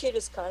have the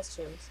cutest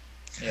costumes.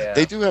 Yeah.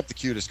 They do have the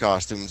cutest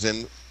costumes,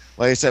 and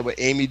like I said, with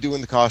Amy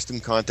doing the costume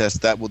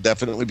contest, that will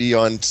definitely be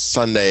on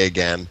Sunday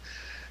again.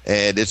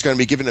 And it's going to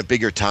be given a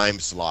bigger time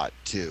slot,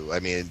 too. I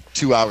mean,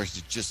 2 hours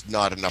is just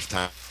not enough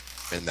time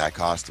in that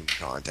costume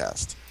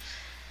contest.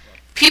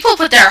 People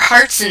put their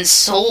hearts and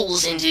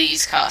souls into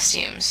these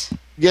costumes.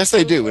 Yes,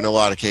 they do in a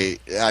lot of cases.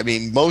 I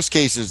mean, most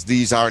cases,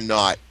 these are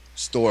not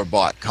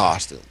store-bought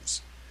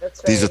costumes. That's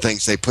right. These are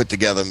things they put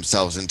together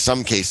themselves, in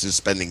some cases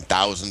spending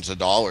thousands of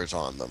dollars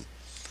on them.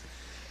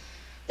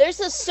 There's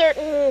a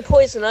certain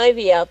Poison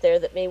Ivy out there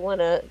that may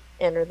want to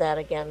enter that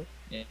again.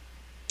 Yeah.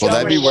 Well,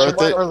 that'd be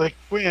worth it. Harley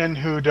Quinn,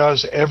 who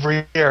does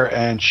every year,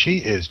 and she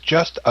is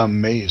just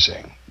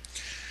amazing.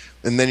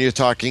 And then you're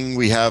talking,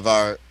 we have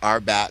our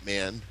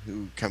Batman,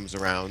 who comes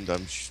around.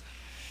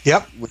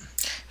 Yep.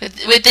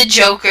 With the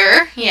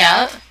Joker,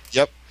 yeah.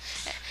 Yep.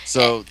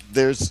 So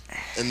there's,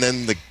 and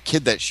then the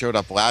kid that showed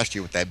up last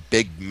year with that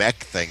big mech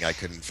thing I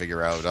couldn't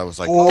figure out. I was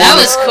like, that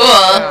was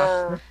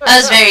cool. That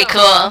was very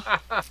cool.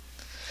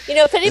 You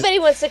know, if anybody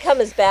wants to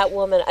come as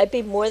Batwoman, I'd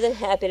be more than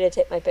happy to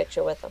take my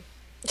picture with them.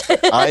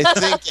 I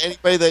think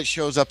anybody that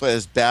shows up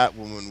as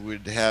Batwoman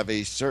would have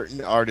a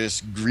certain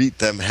artist greet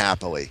them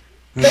happily.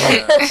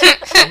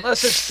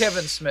 Unless it's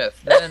Kevin Smith.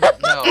 Then, no,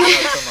 not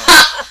so much.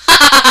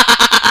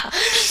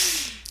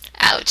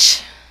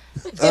 Ouch.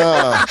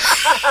 I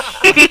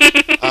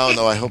don't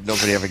know. I hope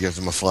nobody ever gives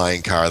him a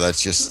flying car. That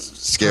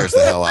just scares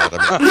the hell out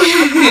of me.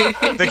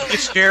 I think it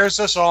scares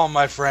us all,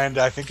 my friend.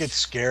 I think it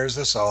scares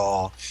us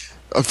all.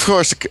 Of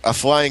course, a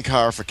flying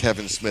car for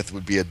Kevin Smith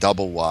would be a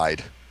double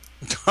wide.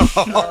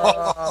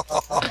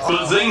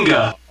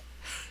 Bazinga!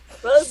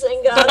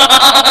 Bazinga!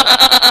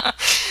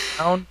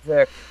 Count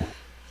Vic.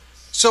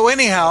 So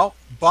anyhow,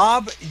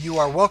 Bob, you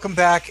are welcome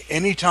back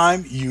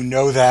anytime. You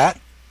know that.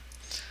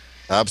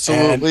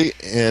 Absolutely.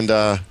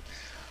 And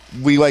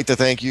we like to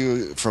thank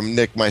you from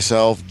Nick,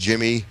 myself,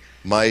 Jimmy,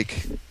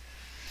 Mike,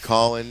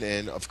 Colin,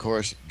 and of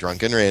course,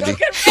 Drunken Randy.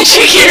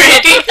 Drunken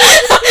Randy.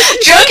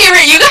 Drunken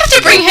Randy. You have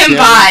to bring him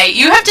by.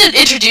 You have to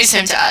introduce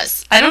him to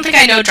us. I don't think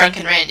I know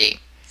Drunken Randy.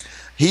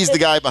 He's the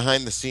guy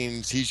behind the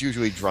scenes. He's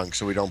usually drunk,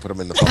 so we don't put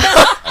him in the phone.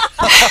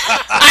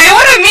 I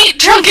want to meet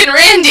Drunken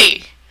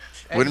Randy.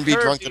 Wouldn't be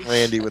Drunken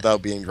Randy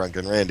without being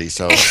Drunken Randy,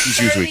 so he's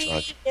usually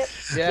drunk.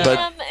 Yeah.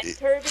 But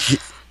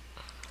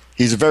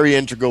he's a very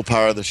integral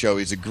part of the show.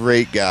 He's a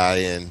great guy,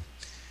 and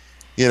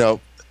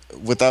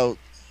without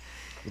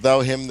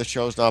him, the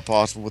show's not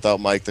possible. Without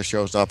Mike, the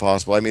show's not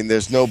possible. I mean,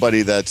 there's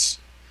nobody that's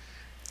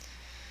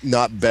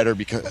not better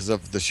because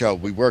of the show.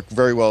 We work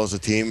very well as a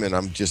team, and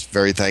I'm just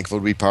very thankful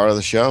to be part of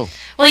the show.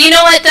 Well, you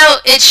know what, though?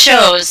 It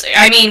shows.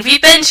 I mean,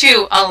 we've been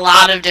to a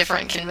lot of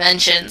different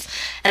conventions,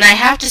 and I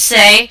have to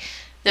say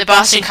that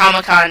Boston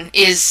Comic-Con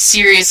is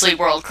seriously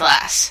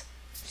world-class.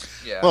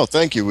 Yeah. Well,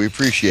 thank you. We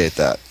appreciate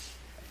that.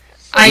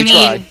 I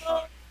mean,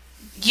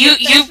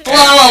 you blow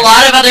a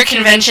lot of other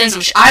conventions,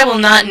 which I will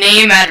not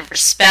name out of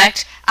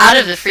respect, out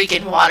of the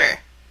freaking water.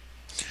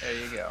 There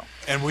you go.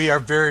 And we are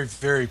very,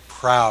 very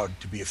proud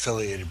to be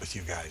affiliated with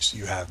you guys.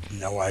 You have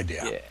no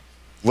idea. Yeah.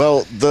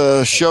 Well,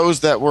 the shows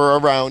that were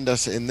around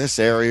us in this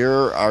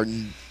area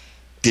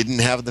didn't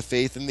have the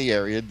faith in the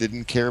area,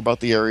 didn't care about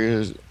the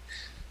area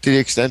to the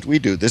extent we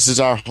do. This is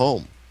our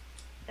home.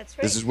 That's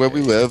right. This is where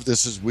we live.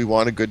 We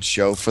want a good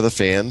show for the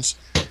fans.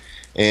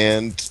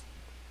 And,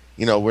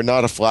 we're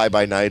not a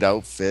fly-by-night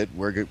outfit.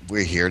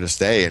 We're here to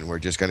stay, and we're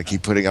just going to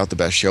keep putting out the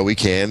best show we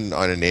can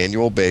on an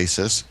annual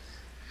basis.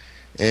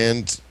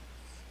 And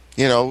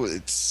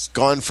it's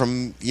gone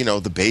from,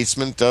 the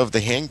basement of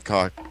the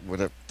Hancock,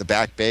 the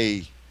Back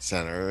Bay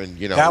Center. And,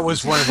 that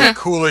was one of the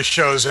coolest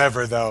shows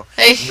ever, though.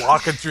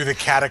 Walking through the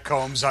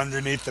catacombs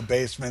underneath the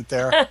basement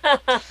there.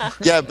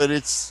 Yeah, but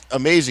it's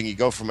amazing. You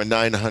go from a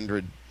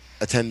 900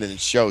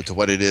 attendance show to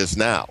what it is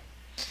now.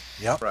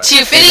 Yep. Right.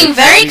 To fitting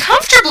very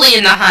comfortably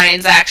in the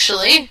Heinz,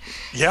 actually.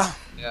 Yeah.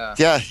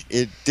 Yeah,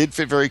 it did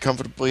fit very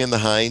comfortably in the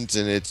Heinz,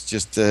 and it's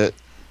just...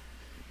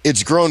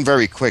 it's grown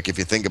very quick if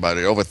you think about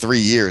it. Over 3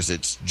 years,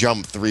 it's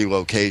jumped 3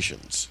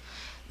 locations.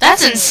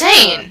 That's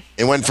insane.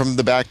 It went from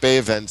the Back Bay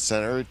Event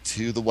Center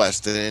to the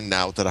Westin and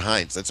now to the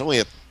Heinz. That's only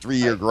a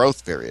 3-year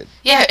growth period.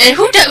 Yeah, and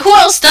who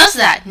else does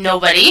that?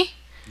 Nobody.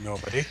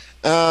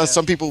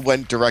 Some people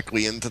went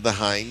directly into the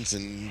Heinz,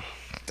 and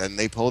then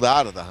they pulled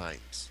out of the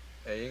Heinz.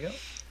 There you go.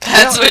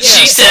 That's what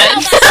she said.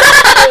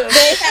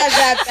 They had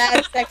that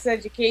bad sex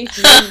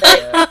education, didn't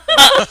they?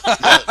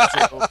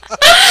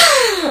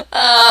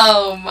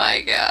 Oh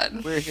my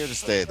God. We're here to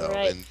stay, though,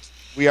 Right. and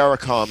we are a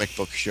comic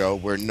book show.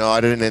 We're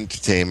not an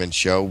entertainment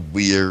show.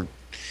 You're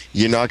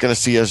not going to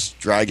see us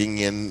dragging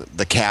in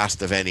the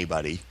cast of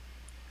anybody.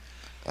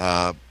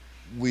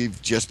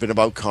 We've just been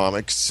about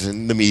comics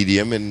and the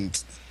medium,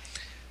 and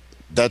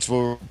that's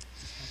what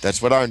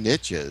our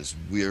niche is.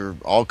 We're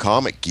all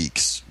comic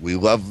geeks. We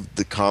love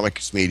the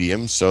comics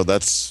medium, so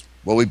that's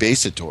what we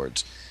base it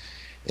towards.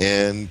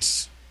 And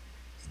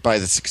by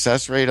the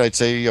success rate, I'd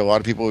say a lot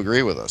of people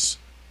agree with us.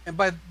 And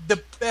by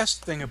the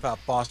best thing about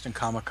Boston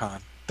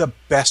Comic-Con, the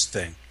best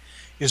thing,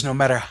 is no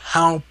matter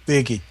how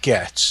big it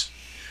gets,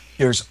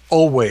 there's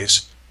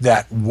always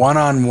that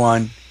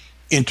one-on-one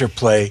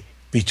interplay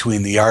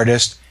between the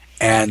artist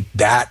and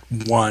that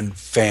one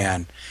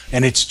fan.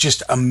 And it's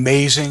just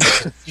amazing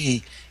to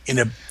see in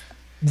a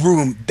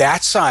room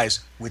that size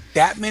with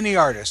that many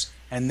artists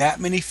and that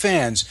many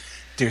fans,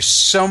 there's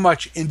so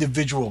much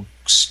individual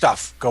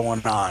stuff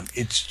going on.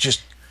 It's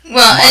just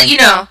well,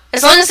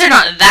 as long as they're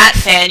not that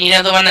fan,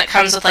 the one that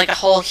comes with like a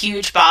whole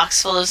huge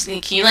box full of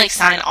sneak. Can you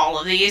sign all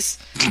of these?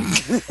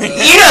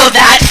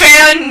 That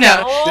fan?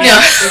 No.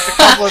 There's a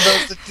couple of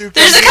those that do.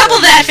 There's a couple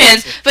of that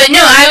fans, but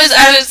no,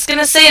 I was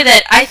gonna say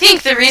that I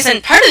think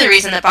part of the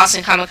reason that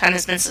Boston Comic-Con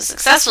has been so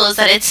successful is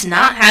that it's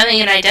not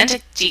having an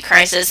identity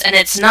crisis, and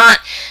it's not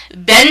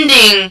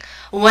bending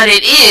what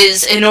it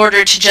is in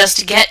order to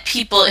just get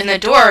people in the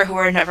door who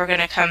are never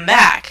going to come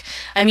back.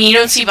 I mean, you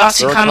don't see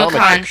Boston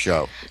Comic-Con.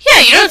 Show. Yeah,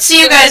 you don't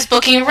see you guys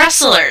booking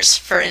wrestlers,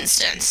 for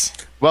instance.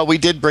 Well, we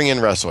did bring in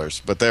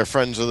wrestlers, but they're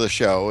friends of the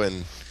show,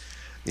 and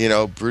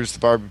Bruce the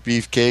Barber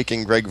Beefcake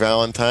and Greg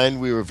Valentine,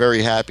 we were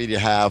very happy to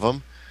have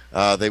them.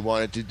 They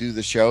wanted to do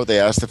the show. They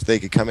asked if they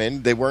could come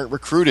in. They weren't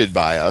recruited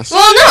by us.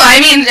 Well, no,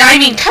 I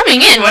mean,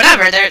 coming in,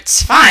 whatever,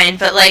 it's fine.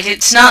 But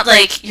it's not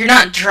like you're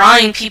not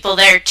drawing people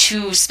there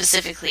to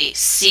specifically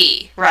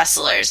see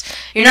wrestlers.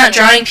 You're not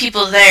drawing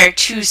people there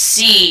to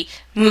see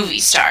movie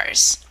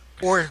stars.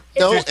 Or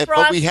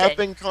but we have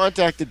been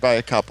contacted by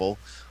a couple.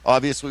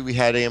 Obviously, we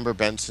had Amber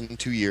Benson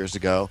 2 years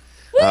ago.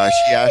 But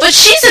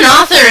she's an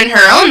author in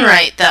her own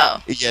right, though.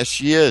 Yes,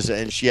 she is,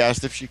 and she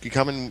asked if she could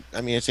come and...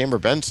 I mean, it's Amber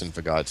Benson,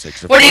 for God's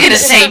sakes. What are you going to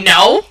say,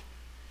 no?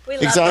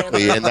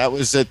 Exactly, and that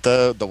was at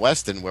the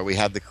Westin, where we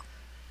had the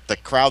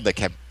crowd that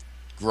kept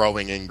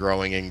growing and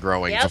growing and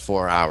growing for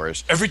 4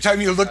 hours. Every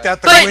time you looked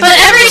out the window, but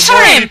every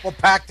time people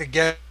packed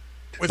again.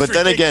 But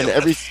then again,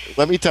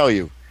 let me tell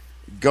you,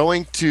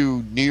 going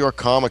to New York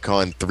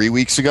Comic-Con 3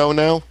 weeks ago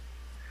now,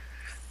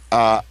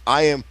 I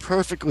am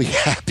perfectly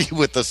happy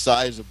with the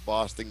size of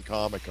Boston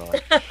Comic-Con.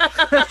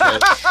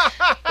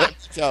 Let me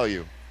tell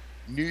you,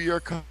 New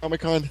York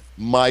Comic-Con,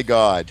 my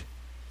God,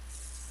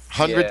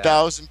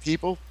 100,000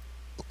 people.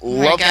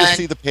 Love to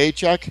see the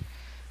paycheck.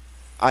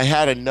 I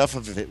had enough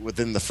of it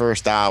within the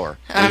first hour.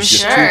 It was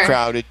just too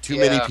crowded, too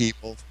many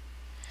people.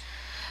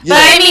 But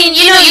I mean,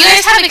 you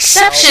guys have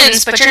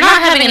exceptions, but you're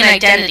not having an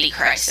identity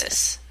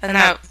crisis. And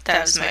that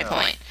was my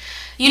point.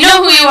 You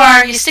know who you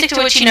are, you stick to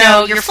what you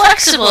know, you're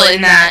flexible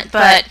in that,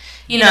 but,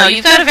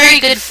 you've got a very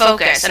good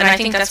focus, and I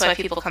think that's why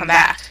people come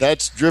back.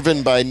 That's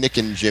driven by Nick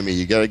and Jimmy.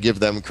 You got to give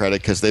them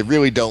credit because they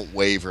really don't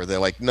waver. They're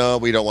like, no,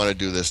 we don't want to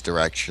do this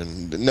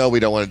direction. No, we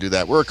don't want to do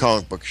that. We're a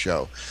comic book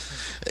show.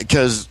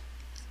 Because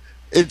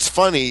it's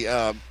funny,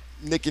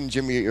 Nick and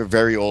Jimmy are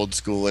very old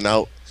school,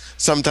 and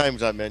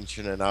sometimes I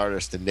mention an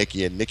artist to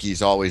Nicky, and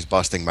Nicky's always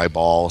busting my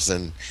balls,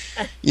 and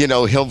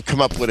he'll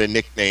come up with a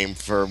nickname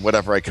for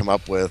whatever I come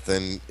up with,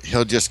 and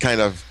he'll just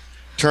kind of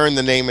turn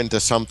the name into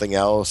something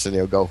else, and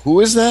he'll go,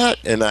 "Who is that?"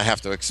 And I have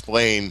to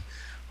explain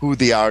who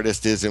the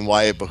artist is and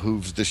why it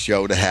behooves the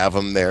show to have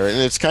him there, and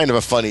it's kind of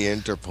a funny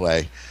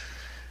interplay.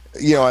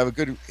 I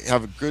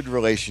have a good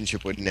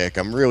relationship with Nick.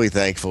 I'm really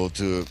thankful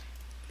to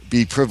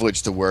be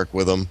privileged to work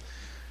with him.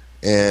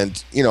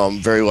 And, I'm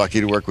very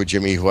lucky to work with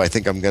Jimmy, who I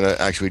think I'm going to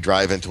actually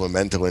drive into a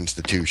mental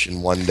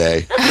institution one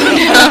day.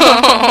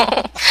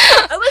 I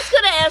was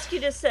going to ask you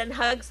to send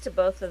hugs to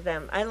both of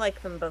them. I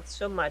like them both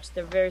so much.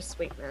 They're very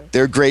sweet men.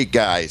 They're great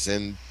guys.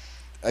 And,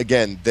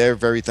 again, they're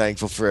very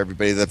thankful for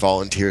everybody that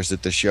volunteers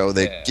at the show,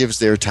 that gives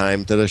their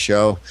time to the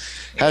show,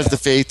 has the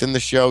faith in the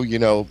show.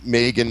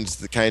 Megan's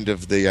the kind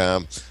of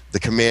the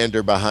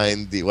commander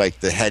behind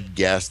the head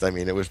guest. I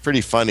mean, it was pretty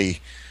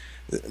funny.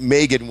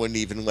 Megan wouldn't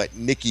even let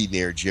Nicky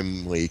near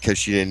Jim Lee because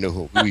she didn't know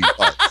who he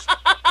was.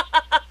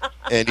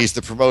 And he's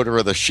the promoter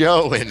of the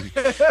show, and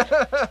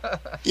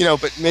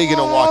but Megan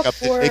will walk up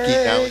to Nicky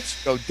now and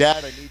go,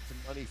 "Dad, I need some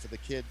money for the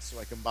kids so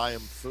I can buy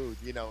them food."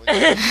 And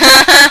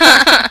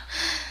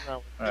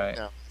Right.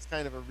 It's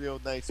kind of a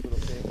real nice little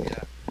thing.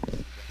 Yeah.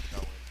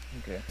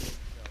 Okay.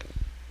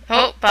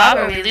 Oh, Bob,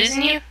 are we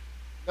losing you?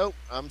 Nope,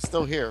 I'm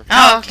still here.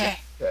 Oh, okay.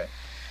 Okay.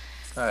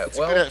 All right. It's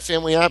a good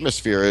family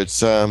atmosphere.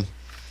 It's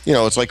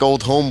it's like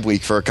old home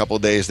week for a couple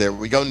of days there.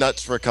 We go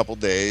nuts for a couple of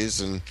days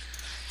and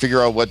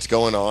figure out what's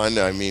going on.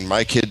 I mean,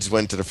 my kids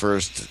went to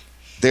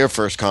their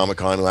first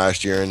Comic-Con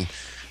last year, and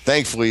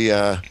thankfully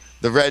the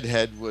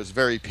redhead was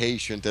very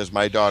patient, as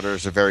my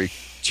daughters are very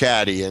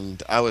chatty,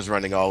 and I was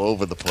running all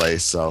over the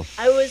place. So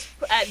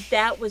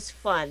that was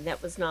fun.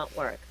 That was not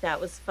work. That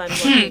was fun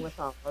working with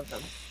all of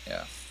them.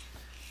 Yeah.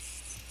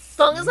 As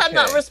long as I'm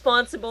not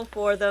responsible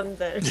for them,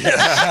 then.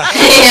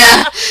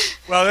 Yeah.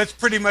 Well, that's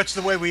pretty much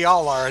the way we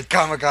all are at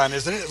Comic-Con,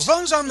 isn't it? As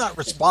long as I'm not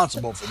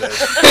responsible for this.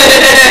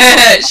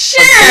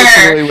 Sure.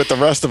 Unfortunately, with the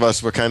rest of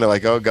us, we're kind of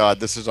like, oh, God,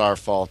 this is our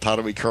fault. How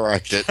do we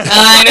correct it?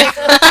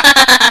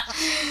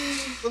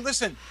 Well,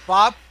 listen,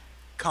 Bob,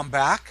 come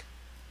back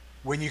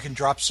when you can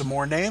drop some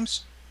more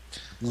names.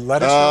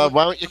 Let us know.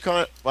 Why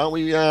don't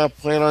we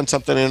plan on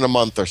something in a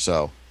month or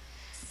so?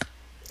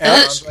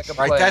 Sounds like a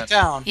Write plan. that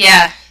down.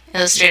 Yeah,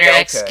 Illustrator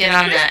X, Okay. get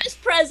on that.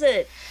 Christmas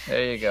present.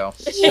 There you go.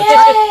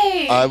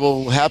 Yay! I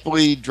will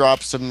happily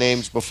drop some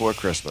names before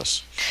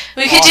Christmas.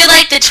 We could do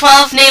like the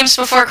 12 names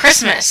before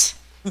Christmas.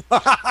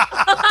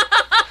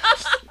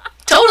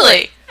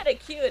 Totally. Kind of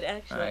cute,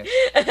 actually.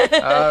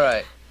 All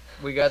right.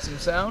 We got some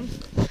sound?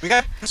 We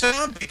got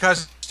sound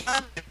because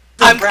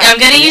I'm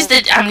gonna use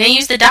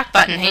the duck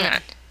button. Hang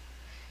on.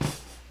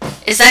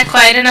 Is that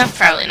quiet enough?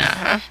 Probably not,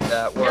 huh?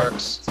 That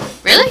works.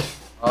 Really?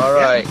 All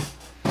right.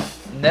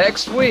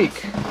 Next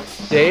week,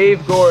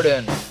 Dave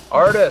Gordon,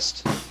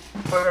 artist,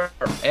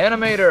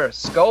 animator,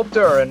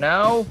 sculptor, and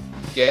now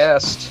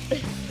guest.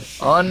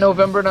 On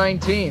November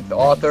 19th,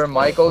 author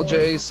Michael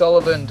J.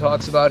 Sullivan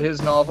talks about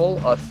his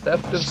novel, A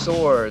Theft of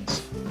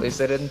Swords. At least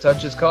they didn't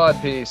touch his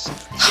codpiece.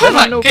 Then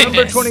on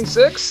November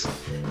 26th,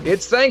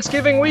 it's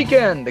Thanksgiving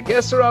weekend. The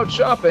guests are out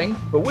shopping,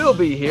 but we'll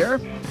be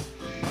here.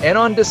 And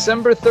on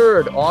December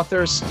 3rd,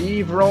 author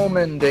Steve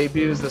Roman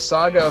debuts the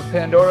saga of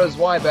Pandora's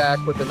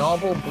Wyback with the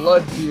novel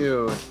Blood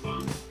Feud.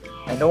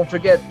 And don't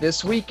forget,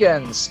 this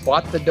weekend,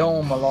 Spot the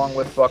Dome along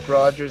with Buck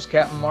Rogers,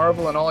 Captain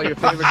Marvel, and all your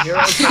favorite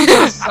heroes at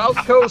the South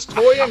Coast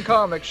Toy and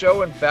Comic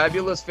Show in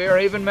fabulous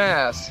Fairhaven,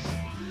 Mass.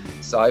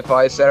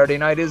 Sci-Fi Saturday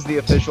Night is the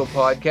official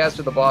podcast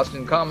of the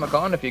Boston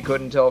Comic-Con, if you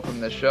couldn't tell from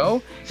this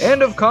show,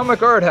 and of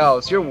Comic Art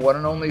House, your one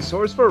and only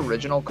source for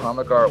original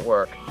comic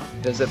artwork.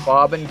 Visit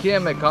Bob and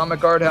Kim at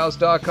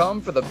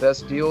comicarthouse.com for the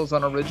best deals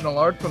on original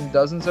art from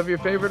dozens of your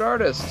favorite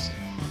artists.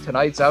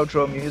 Tonight's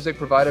outro music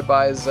provided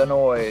by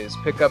Zenoise.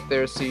 Pick up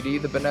their CD,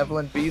 The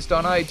Benevolent Beast,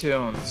 on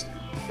iTunes.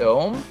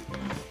 Dome?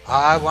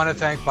 I want to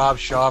thank Bob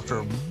Shaw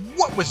for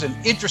what was an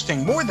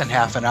interesting more than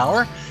half an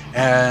hour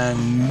and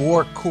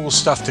more cool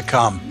stuff to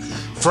come.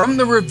 From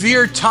the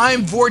revered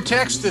Time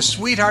Vortex, the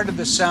sweetheart of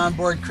the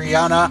soundboard,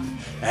 Kriana,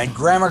 and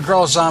Grammar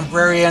Girl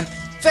Zombrarian,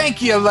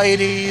 thank you,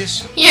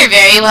 ladies. You're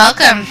very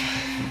welcome.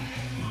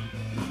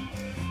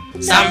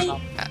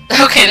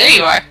 Okay, there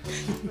you are.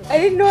 I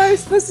didn't know I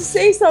was supposed to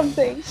say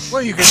something.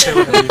 Well, you can say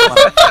whatever you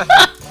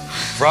want.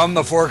 From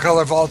the Four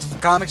Color Vault of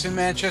Comics in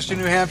Manchester,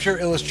 New Hampshire,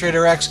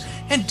 Illustrator X,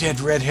 and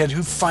Dead Redhead,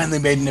 who finally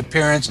made an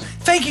appearance.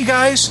 Thank you,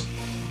 guys.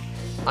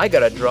 I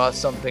gotta draw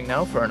something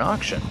now for an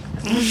auction.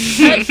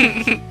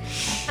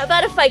 How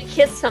about if I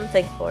kiss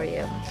something for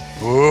you?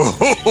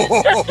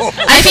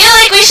 I feel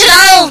like we should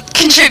all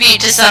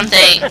contribute to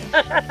something.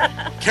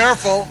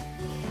 Careful,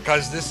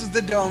 because this is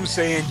the Dome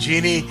saying,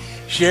 Jeannie,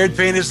 shared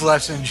pain is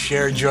lessened,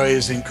 shared joy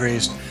is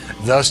increased.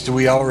 Thus do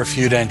we all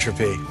refute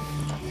entropy.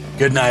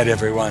 Good night,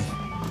 everyone.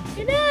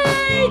 Good night.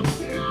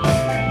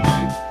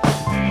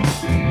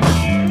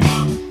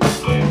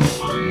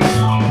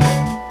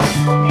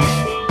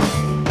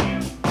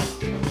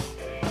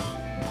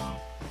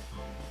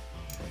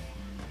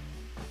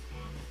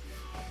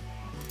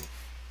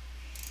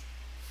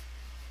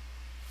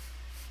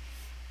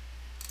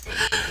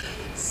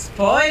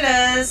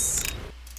 Spoilers!